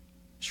for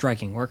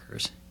striking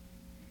workers.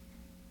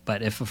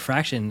 But if a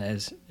fraction,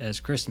 as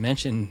Chris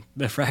mentioned,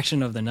 the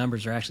fraction of the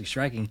numbers are actually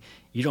striking,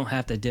 you don't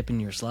have to dip in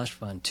your slush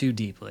fund too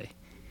deeply.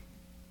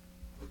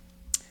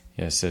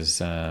 Yeah, it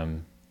says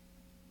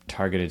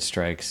targeted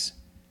strikes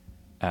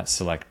at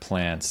select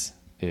plants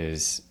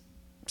is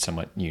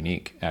somewhat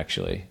unique,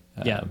 actually.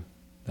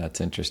 That's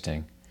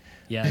interesting.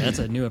 Yeah, that's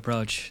a new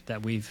approach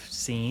that we've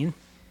seen.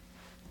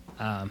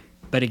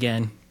 But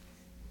again,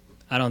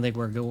 I don't think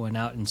we're going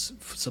out and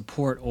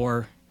support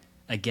or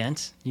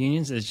against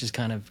unions. It's just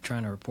kind of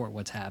trying to report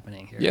what's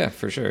happening here. Yeah,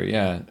 for sure.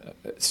 Yeah.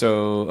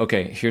 So,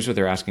 okay, here's what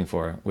they're asking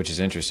for, which is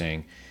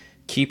interesting.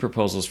 Key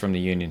proposals from the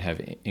union have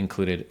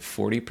included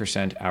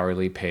 40%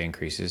 hourly pay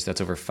increases.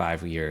 That's over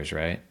 5 years,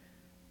 right?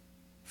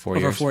 4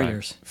 years. 4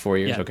 years. 4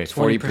 years. Yeah, Okay,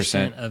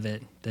 40% of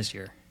it this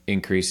year.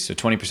 Increase. So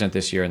 20%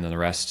 this year, and then the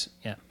rest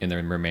in the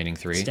remaining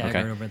 3.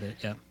 Staggered over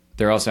the.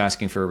 They're also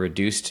asking for a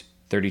reduced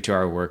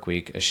 32-hour work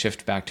week, a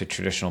shift back to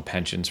traditional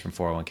pensions from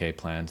 401k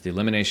plans, the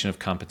elimination of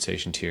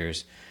compensation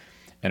tiers,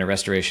 and a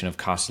restoration of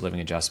cost of living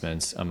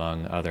adjustments,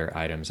 among other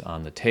items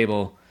on the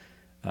table,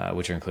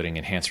 which are including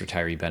enhanced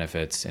retiree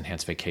benefits,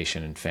 enhanced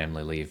vacation and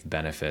family leave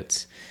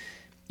benefits.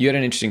 You had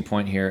an interesting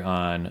point here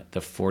on the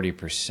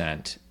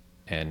 40%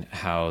 and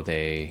how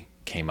they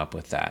came up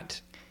with that.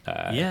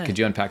 Could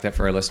you unpack that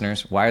for our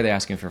listeners? Why are they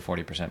asking for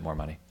 40% more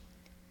money?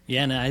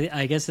 Yeah, and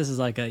I guess this is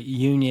like a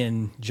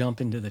union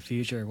jump into the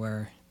future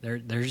where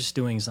they're just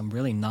doing some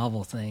really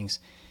novel things.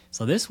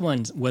 So this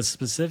one was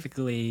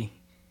specifically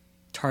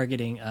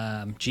targeting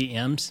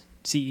GM's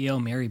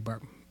CEO Mary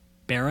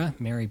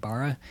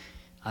Barra.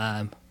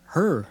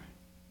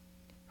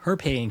 Her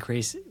pay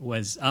increase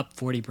was up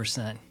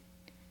 40%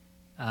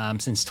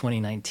 since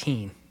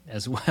 2019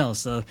 as well.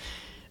 So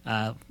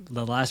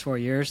the last 4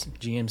 years,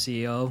 GM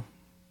CEO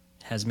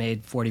has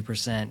made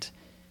 40%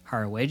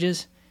 higher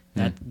wages.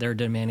 That they're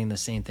demanding the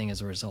same thing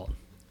as a result.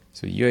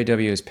 So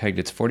UAW has pegged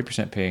its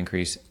 40% pay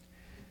increase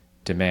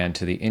demand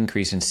to the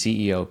increase in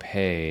CEO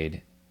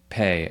pay.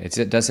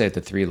 It does say at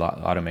the three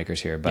automakers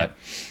here, but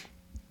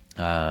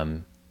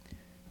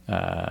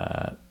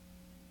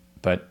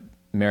but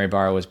Mary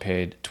Barra was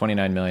paid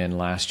 $29 million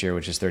last year,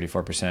 which is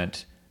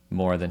 34%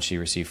 more than she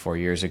received 4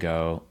 years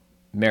ago.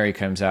 Mary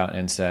comes out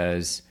and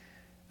says,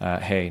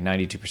 hey,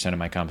 92% of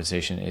my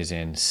compensation is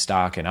in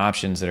stock and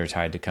options that are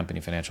tied to company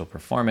financial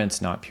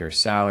performance, not pure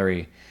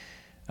salary,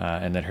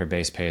 and that her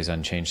base pay is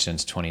unchanged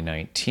since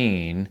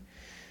 2019.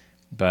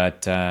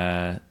 But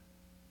I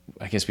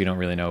guess we don't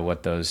really know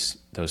what those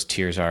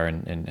tiers are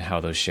and how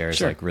those shares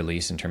like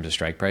release in terms of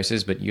strike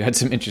prices. But you had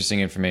some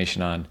interesting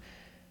information on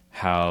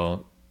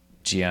how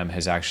GM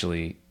has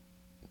actually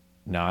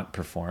not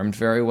performed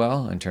very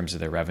well in terms of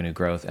their revenue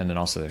growth, and then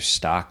also their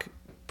stock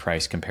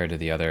price compared to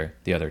the other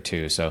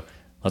two. So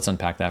let's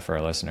unpack that for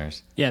our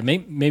listeners. Yeah,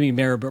 maybe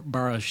Mary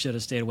Barra should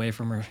have stayed away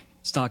from her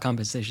stock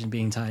compensation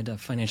being tied to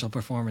financial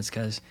performance,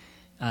 because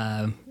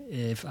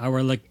if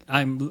we're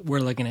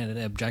looking at it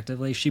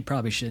objectively, she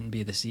probably shouldn't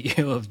be the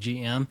CEO of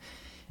GM,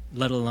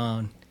 let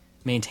alone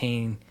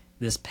maintain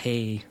this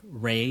pay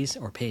raise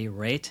or pay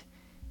rate.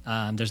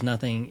 There's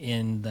nothing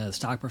in the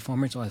stock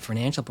performance or the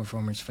financial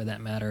performance, for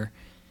that matter,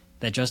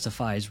 that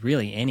justifies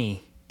really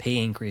any pay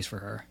increase for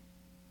her.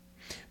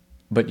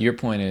 But your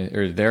point is,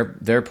 or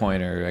their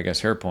point, or I guess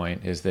her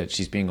point, is that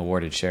she's being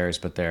awarded shares,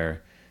 but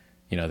they're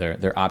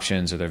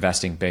options or they're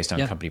vesting based on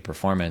company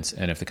performance.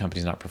 And if the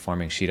company's not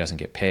performing, she doesn't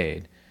get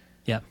paid.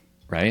 Yeah.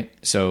 Right.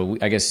 So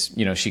I guess,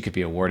 she could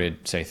be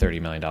awarded, say,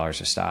 $30 million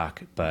of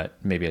stock, but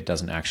maybe it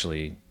doesn't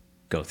actually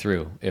go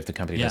through if the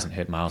company doesn't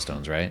hit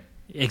milestones, right?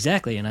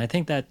 Exactly. And I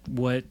think that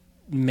what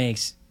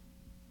makes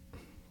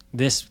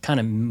this kind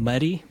of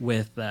muddy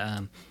with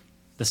the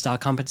stock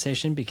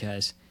compensation,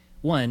 because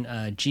one,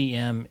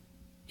 GM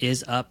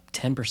is up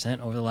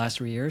 10% over the last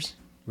 3 years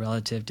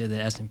relative to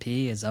the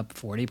S&P is up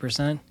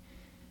 40%.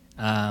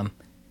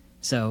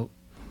 So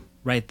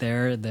right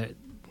there, the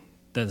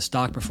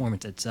stock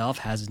performance itself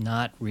has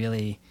not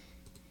really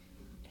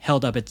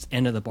held up its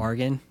end of the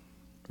bargain,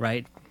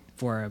 right,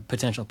 for a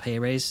potential pay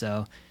raise.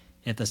 So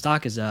if the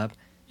stock is up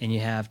and you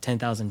have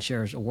 10,000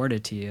 shares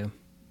awarded to you,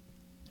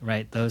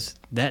 right,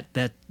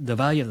 that the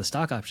value of the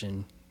stock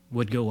option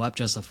would go up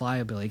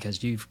justifiably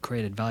because you've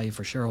created value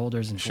for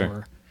shareholders and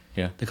for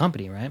the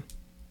company, right?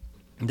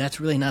 And that's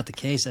really not the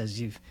case, as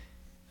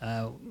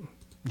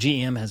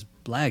GM has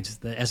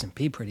lagged the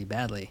S&P pretty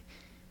badly.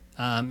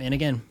 And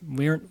again,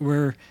 we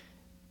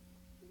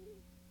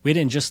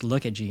didn't just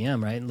look at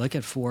GM, right? Look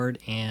at Ford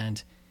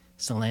and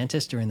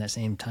Stellantis during that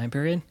same time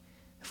period.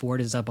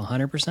 Ford is up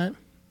 100%.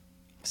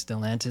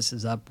 Stellantis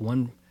is up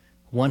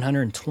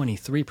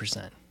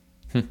 123%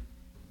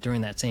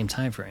 during that same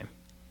time frame.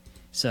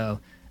 So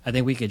I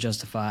think we could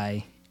justify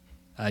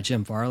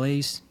Jim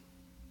Farley's,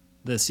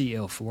 the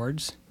CEO of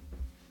Ford's,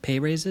 pay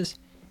raises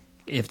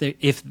if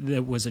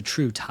there was a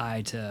true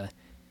tie to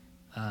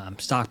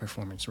stock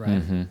performance,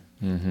 right? Mm-hmm.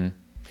 Mm-hmm.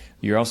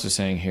 You're also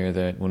saying here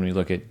that when we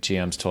look at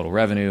GM's total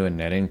revenue and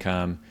net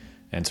income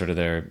and sort of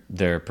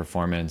their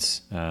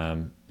performance,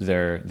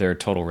 their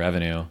total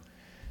revenue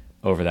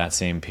over that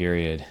same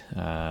period,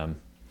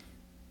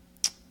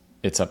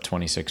 it's up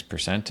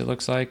 26%, it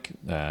looks like.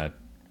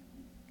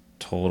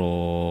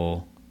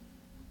 Total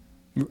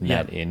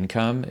net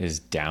income is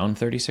down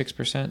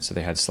 36%. So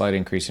they had slight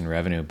increase in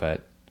revenue,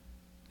 but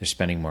they're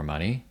spending more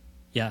money.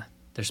 Yeah,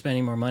 they're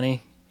spending more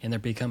money, and they're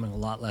becoming a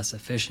lot less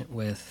efficient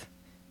with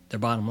their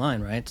bottom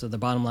line, right? So the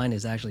bottom line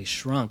is actually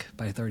shrunk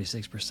by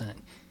 36%.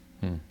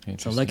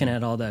 So looking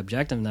at all the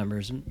objective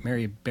numbers,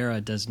 Mary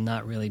Barra does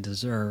not really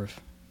deserve,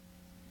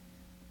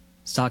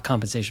 stock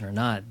compensation or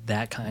not,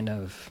 that kind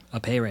of a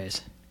pay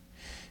raise.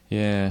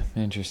 Yeah,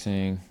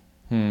 interesting.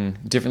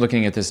 Different,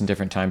 looking at this in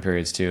different time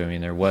periods too. I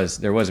mean, there was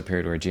a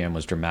period where GM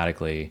was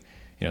dramatically,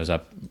 it was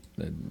up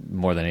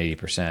more than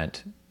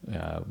 80%.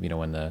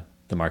 When the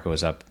market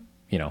was up,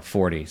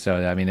 40. So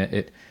I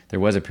mean, there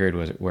was a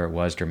period where it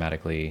was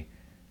dramatically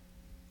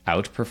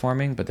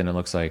outperforming, but then it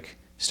looks like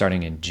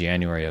starting in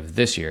January of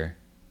last year,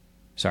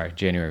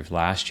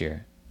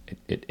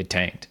 it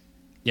tanked.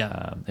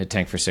 Yeah. It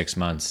tanked for 6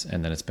 months,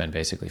 and then it's been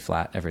basically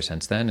flat ever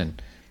since then.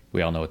 And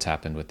we all know what's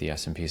happened with the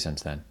S&P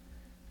since then.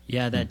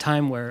 Yeah, that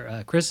time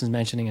where Chris is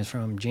mentioning is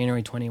from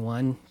January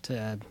 21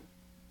 to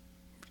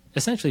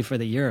essentially for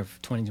the year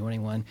of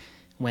 2021,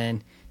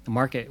 when the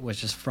market was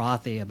just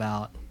frothy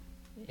about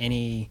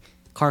any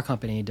car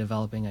company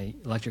developing an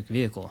electric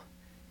vehicle.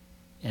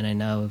 And I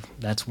know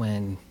that's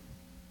when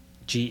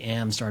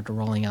GM started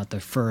rolling out the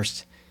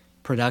first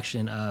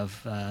production of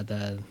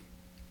the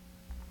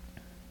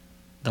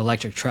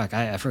electric truck.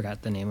 I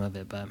forgot the name of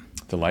it, but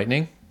The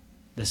Lightning?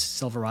 the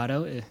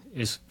Silverado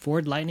is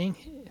Ford Lightning.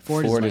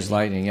 Ford is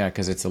Lightning, yeah,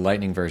 because it's the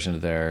Lightning version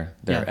of their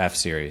F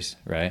series,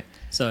 right?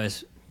 So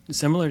it's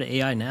similar to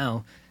AI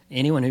now.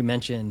 Anyone who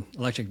mentioned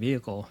electric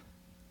vehicle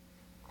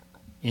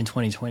in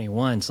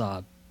 2021 saw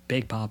a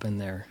big pop in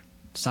their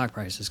stock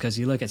prices, because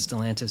you look at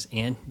Stellantis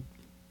and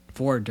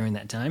Ford during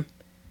that time,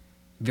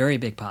 very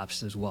big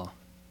pops as well.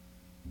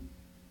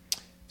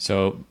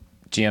 So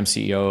GM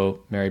CEO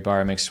Mary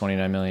Barra makes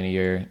 $29 million a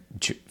year.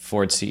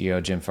 Ford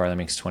CEO Jim Farley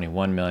makes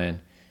 $21 million,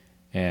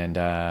 and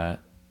 $21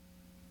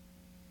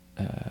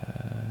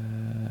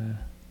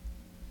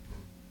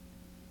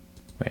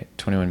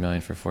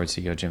 million for Ford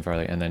CEO Jim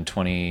Farley, and then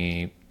call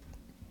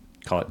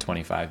it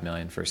 $25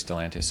 million for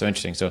Stellantis. So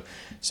interesting.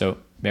 So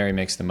Mary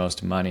makes the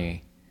most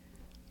money.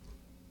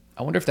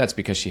 I wonder if that's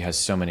because she has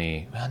so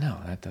many. Well, no,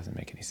 that doesn't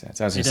make any sense.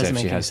 I was going to say if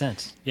she has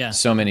sense. Yeah.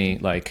 so many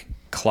like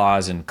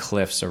claws and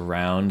cliffs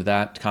around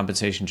that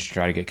compensation to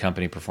try to get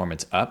company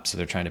performance up. So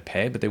they're trying to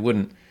pay, but they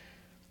wouldn't.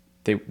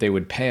 They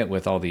would pay it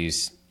with all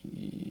these,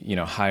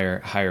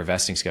 higher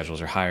vesting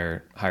schedules or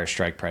higher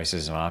strike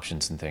prices and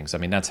options and things. I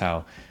mean, that's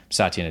how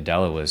Satya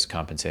Nadella was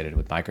compensated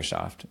with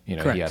Microsoft.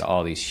 Correct. He had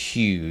all these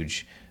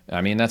huge.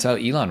 I mean, that's how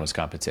Elon was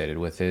compensated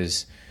with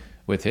his.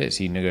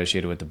 He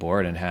negotiated with the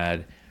board and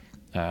had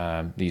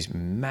these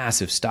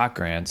massive stock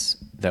grants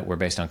that were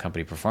based on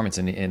company performance,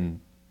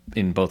 and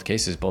in both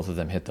cases, both of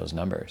them hit those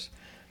numbers.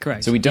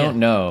 Correct. So we don't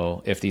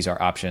know if these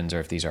are options or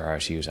if these are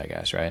RSUs, I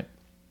guess, right?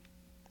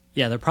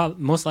 Yeah, they're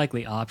most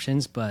likely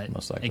options, but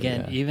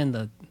again, yeah.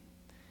 even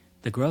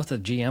the growth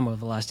of GM over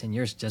the last 10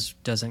 years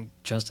just doesn't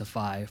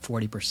justify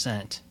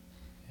 40%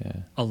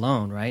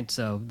 alone, right?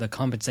 So the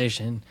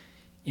compensation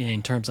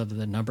in terms of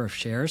the number of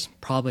shares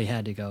probably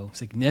had to go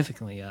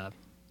significantly up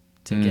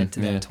to get to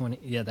that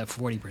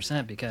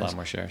 40%, because a lot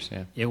more shares.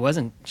 Yeah, it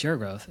wasn't share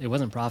growth, it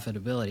wasn't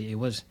profitability. It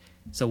was,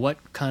 so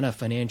what kind of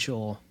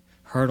financial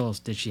hurdles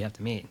did she have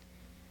to meet?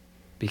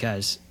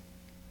 Because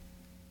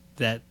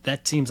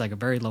that seems like a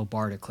very low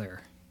bar to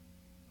clear.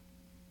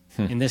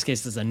 In this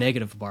case, it's a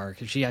negative bar,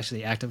 because she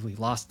actually actively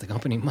lost the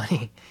company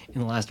money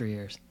in the last 3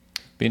 years.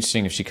 Be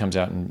interesting if she comes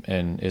out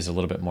and is a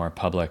little bit more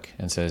public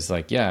and says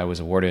like, yeah, I was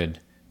awarded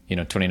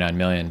 $29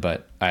 million,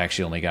 but I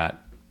actually only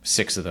got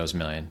 6 of those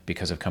million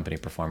because of company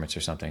performance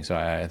or something. So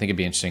I think it'd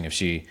be interesting if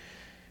she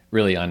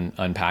really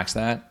unpacks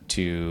that,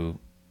 to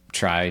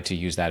try to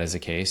use that as a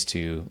case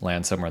to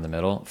land somewhere in the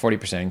middle.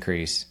 40%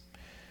 increase,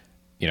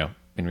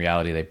 in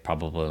reality, they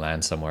probably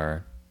land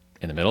somewhere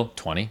in the middle,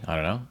 20. I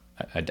don't know.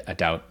 I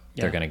doubt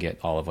they're going to get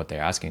all of what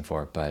they're asking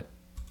for, but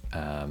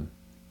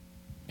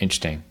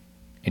interesting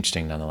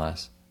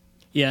nonetheless.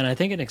 Yeah, and I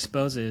think it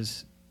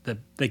exposes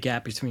the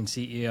gap between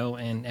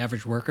CEO and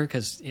average worker,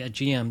 because at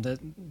GM,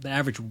 the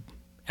average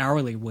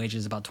hourly wage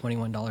is about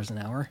 $21 an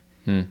hour.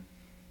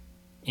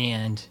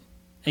 And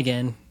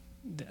again,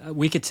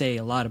 we could say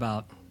a lot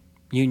about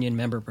union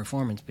member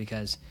performance,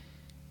 because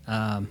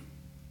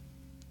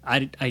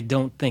I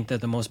don't think they're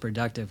the most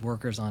productive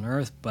workers on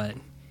earth, but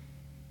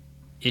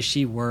is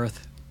she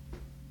worth,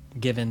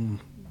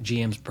 given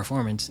GM's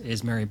performance,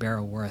 is Mary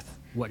Barra worth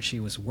what she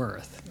was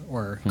worth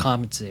or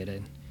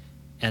compensated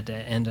at the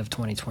end of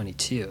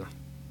 2022?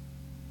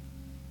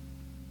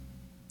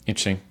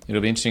 Interesting.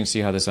 It'll be interesting to see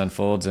how this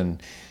unfolds,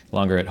 and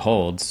longer it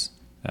holds,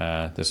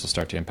 this will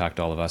start to impact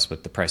all of us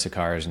with the price of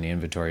cars and the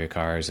inventory of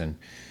cars, and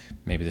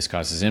maybe this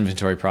causes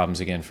inventory problems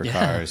again for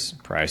cars.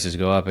 Prices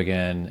go up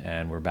again,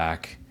 and we're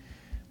back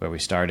where we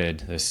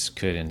started. This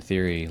could, in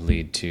theory,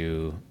 lead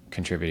to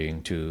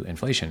contributing to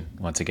inflation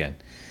once again,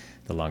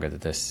 the longer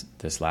that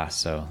this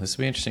lasts. So this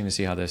will be interesting to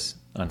see how this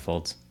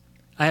unfolds.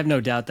 I have no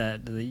doubt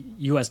that the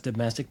U.S.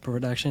 domestic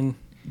production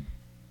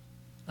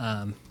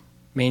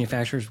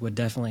manufacturers would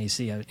definitely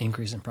see an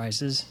increase in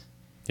prices.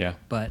 Yeah.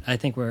 But I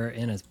think we're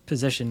in a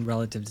position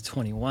relative to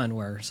 21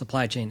 where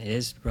supply chain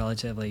is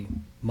relatively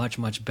much,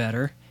 much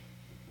better.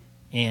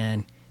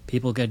 And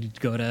people could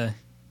go to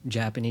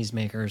Japanese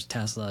makers,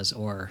 Teslas,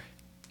 or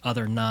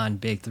other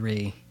non-big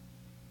three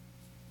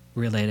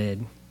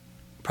related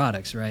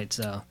products, right?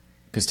 So,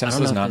 because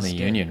Tesla's not in the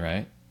union,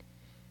 right?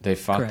 They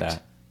fought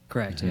that.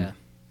 Correct, mm-hmm. Yeah.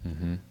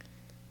 Mm-hmm.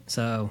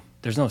 So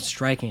there's no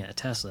striking at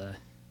Tesla.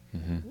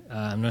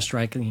 Mm-hmm. No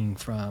striking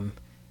from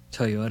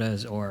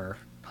Toyotas or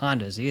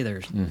Hondas either.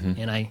 Mm-hmm.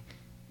 And I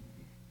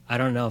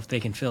don't know if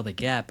they can fill the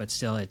gap, but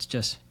still, it's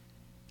just,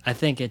 I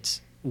think it's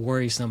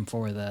worrisome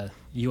for the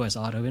U.S.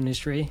 auto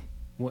industry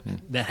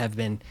that have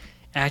been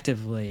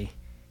actively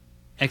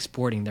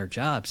exporting their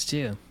jobs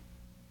too.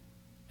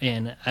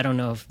 And I don't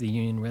know if the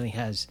union really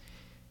has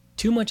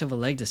too much of a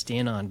leg to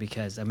stand on,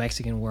 because a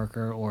Mexican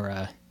worker or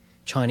a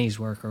Chinese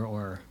worker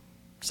or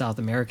South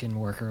American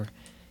worker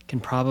can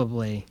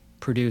probably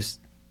produce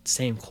the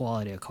same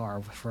quality of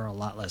car for a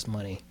lot less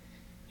money.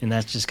 And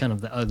that's just kind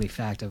of the ugly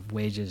fact of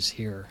wages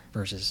here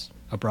versus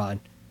abroad.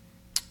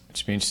 It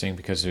should be interesting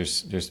because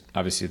there's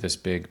obviously this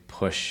big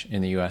push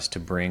in the U.S. to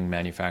bring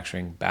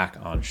manufacturing back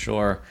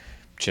onshore,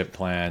 chip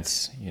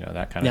plants, that kind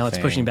of thing. Now it's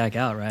pushing back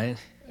out, right?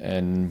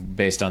 And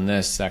based on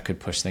this, that could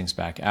push things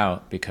back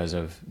out because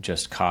of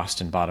just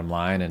cost and bottom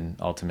line. And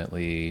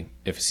ultimately,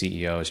 if a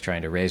CEO is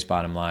trying to raise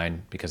bottom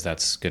line because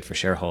that's good for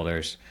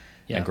shareholders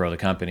and grow the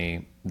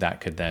company, that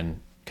could then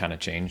kind of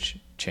change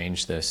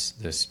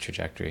this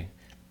trajectory.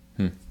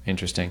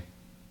 Interesting.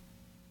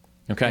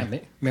 Okay. Yeah,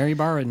 Mary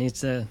Barra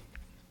needs to,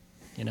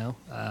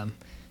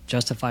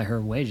 justify her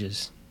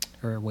wage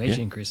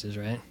increases,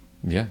 right?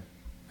 Yeah,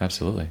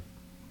 absolutely.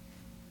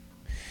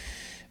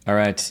 All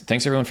right.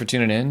 Thanks, everyone, for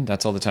tuning in.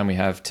 That's all the time we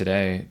have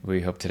today.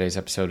 We hope today's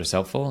episode was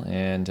helpful.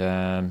 And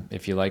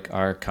if you like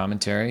our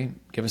commentary,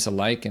 give us a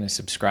like and a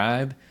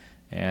subscribe.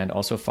 And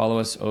also follow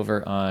us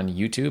over on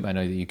YouTube. I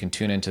know that you can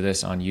tune into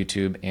this on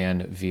YouTube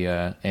and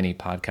via any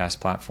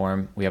podcast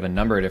platform. We have a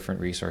number of different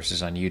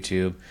resources on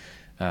YouTube.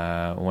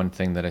 One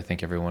thing that I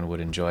think everyone would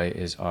enjoy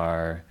is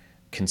our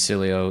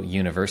Concilio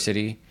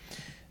University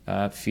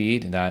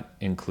feed. That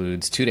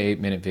includes 2 to 8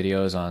 minute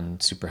videos on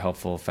super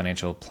helpful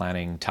financial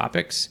planning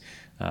topics,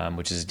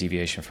 which is a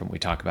deviation from what we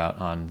talk about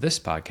on this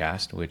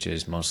podcast, which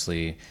is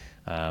mostly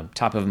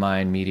top of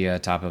mind media,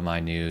 top of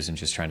mind news, and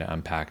just trying to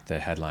unpack the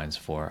headlines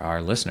for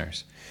our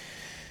listeners.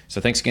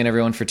 So thanks again,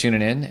 everyone, for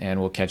tuning in, and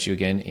we'll catch you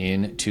again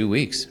in 2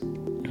 weeks.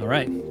 All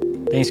right.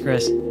 Thanks,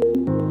 Chris.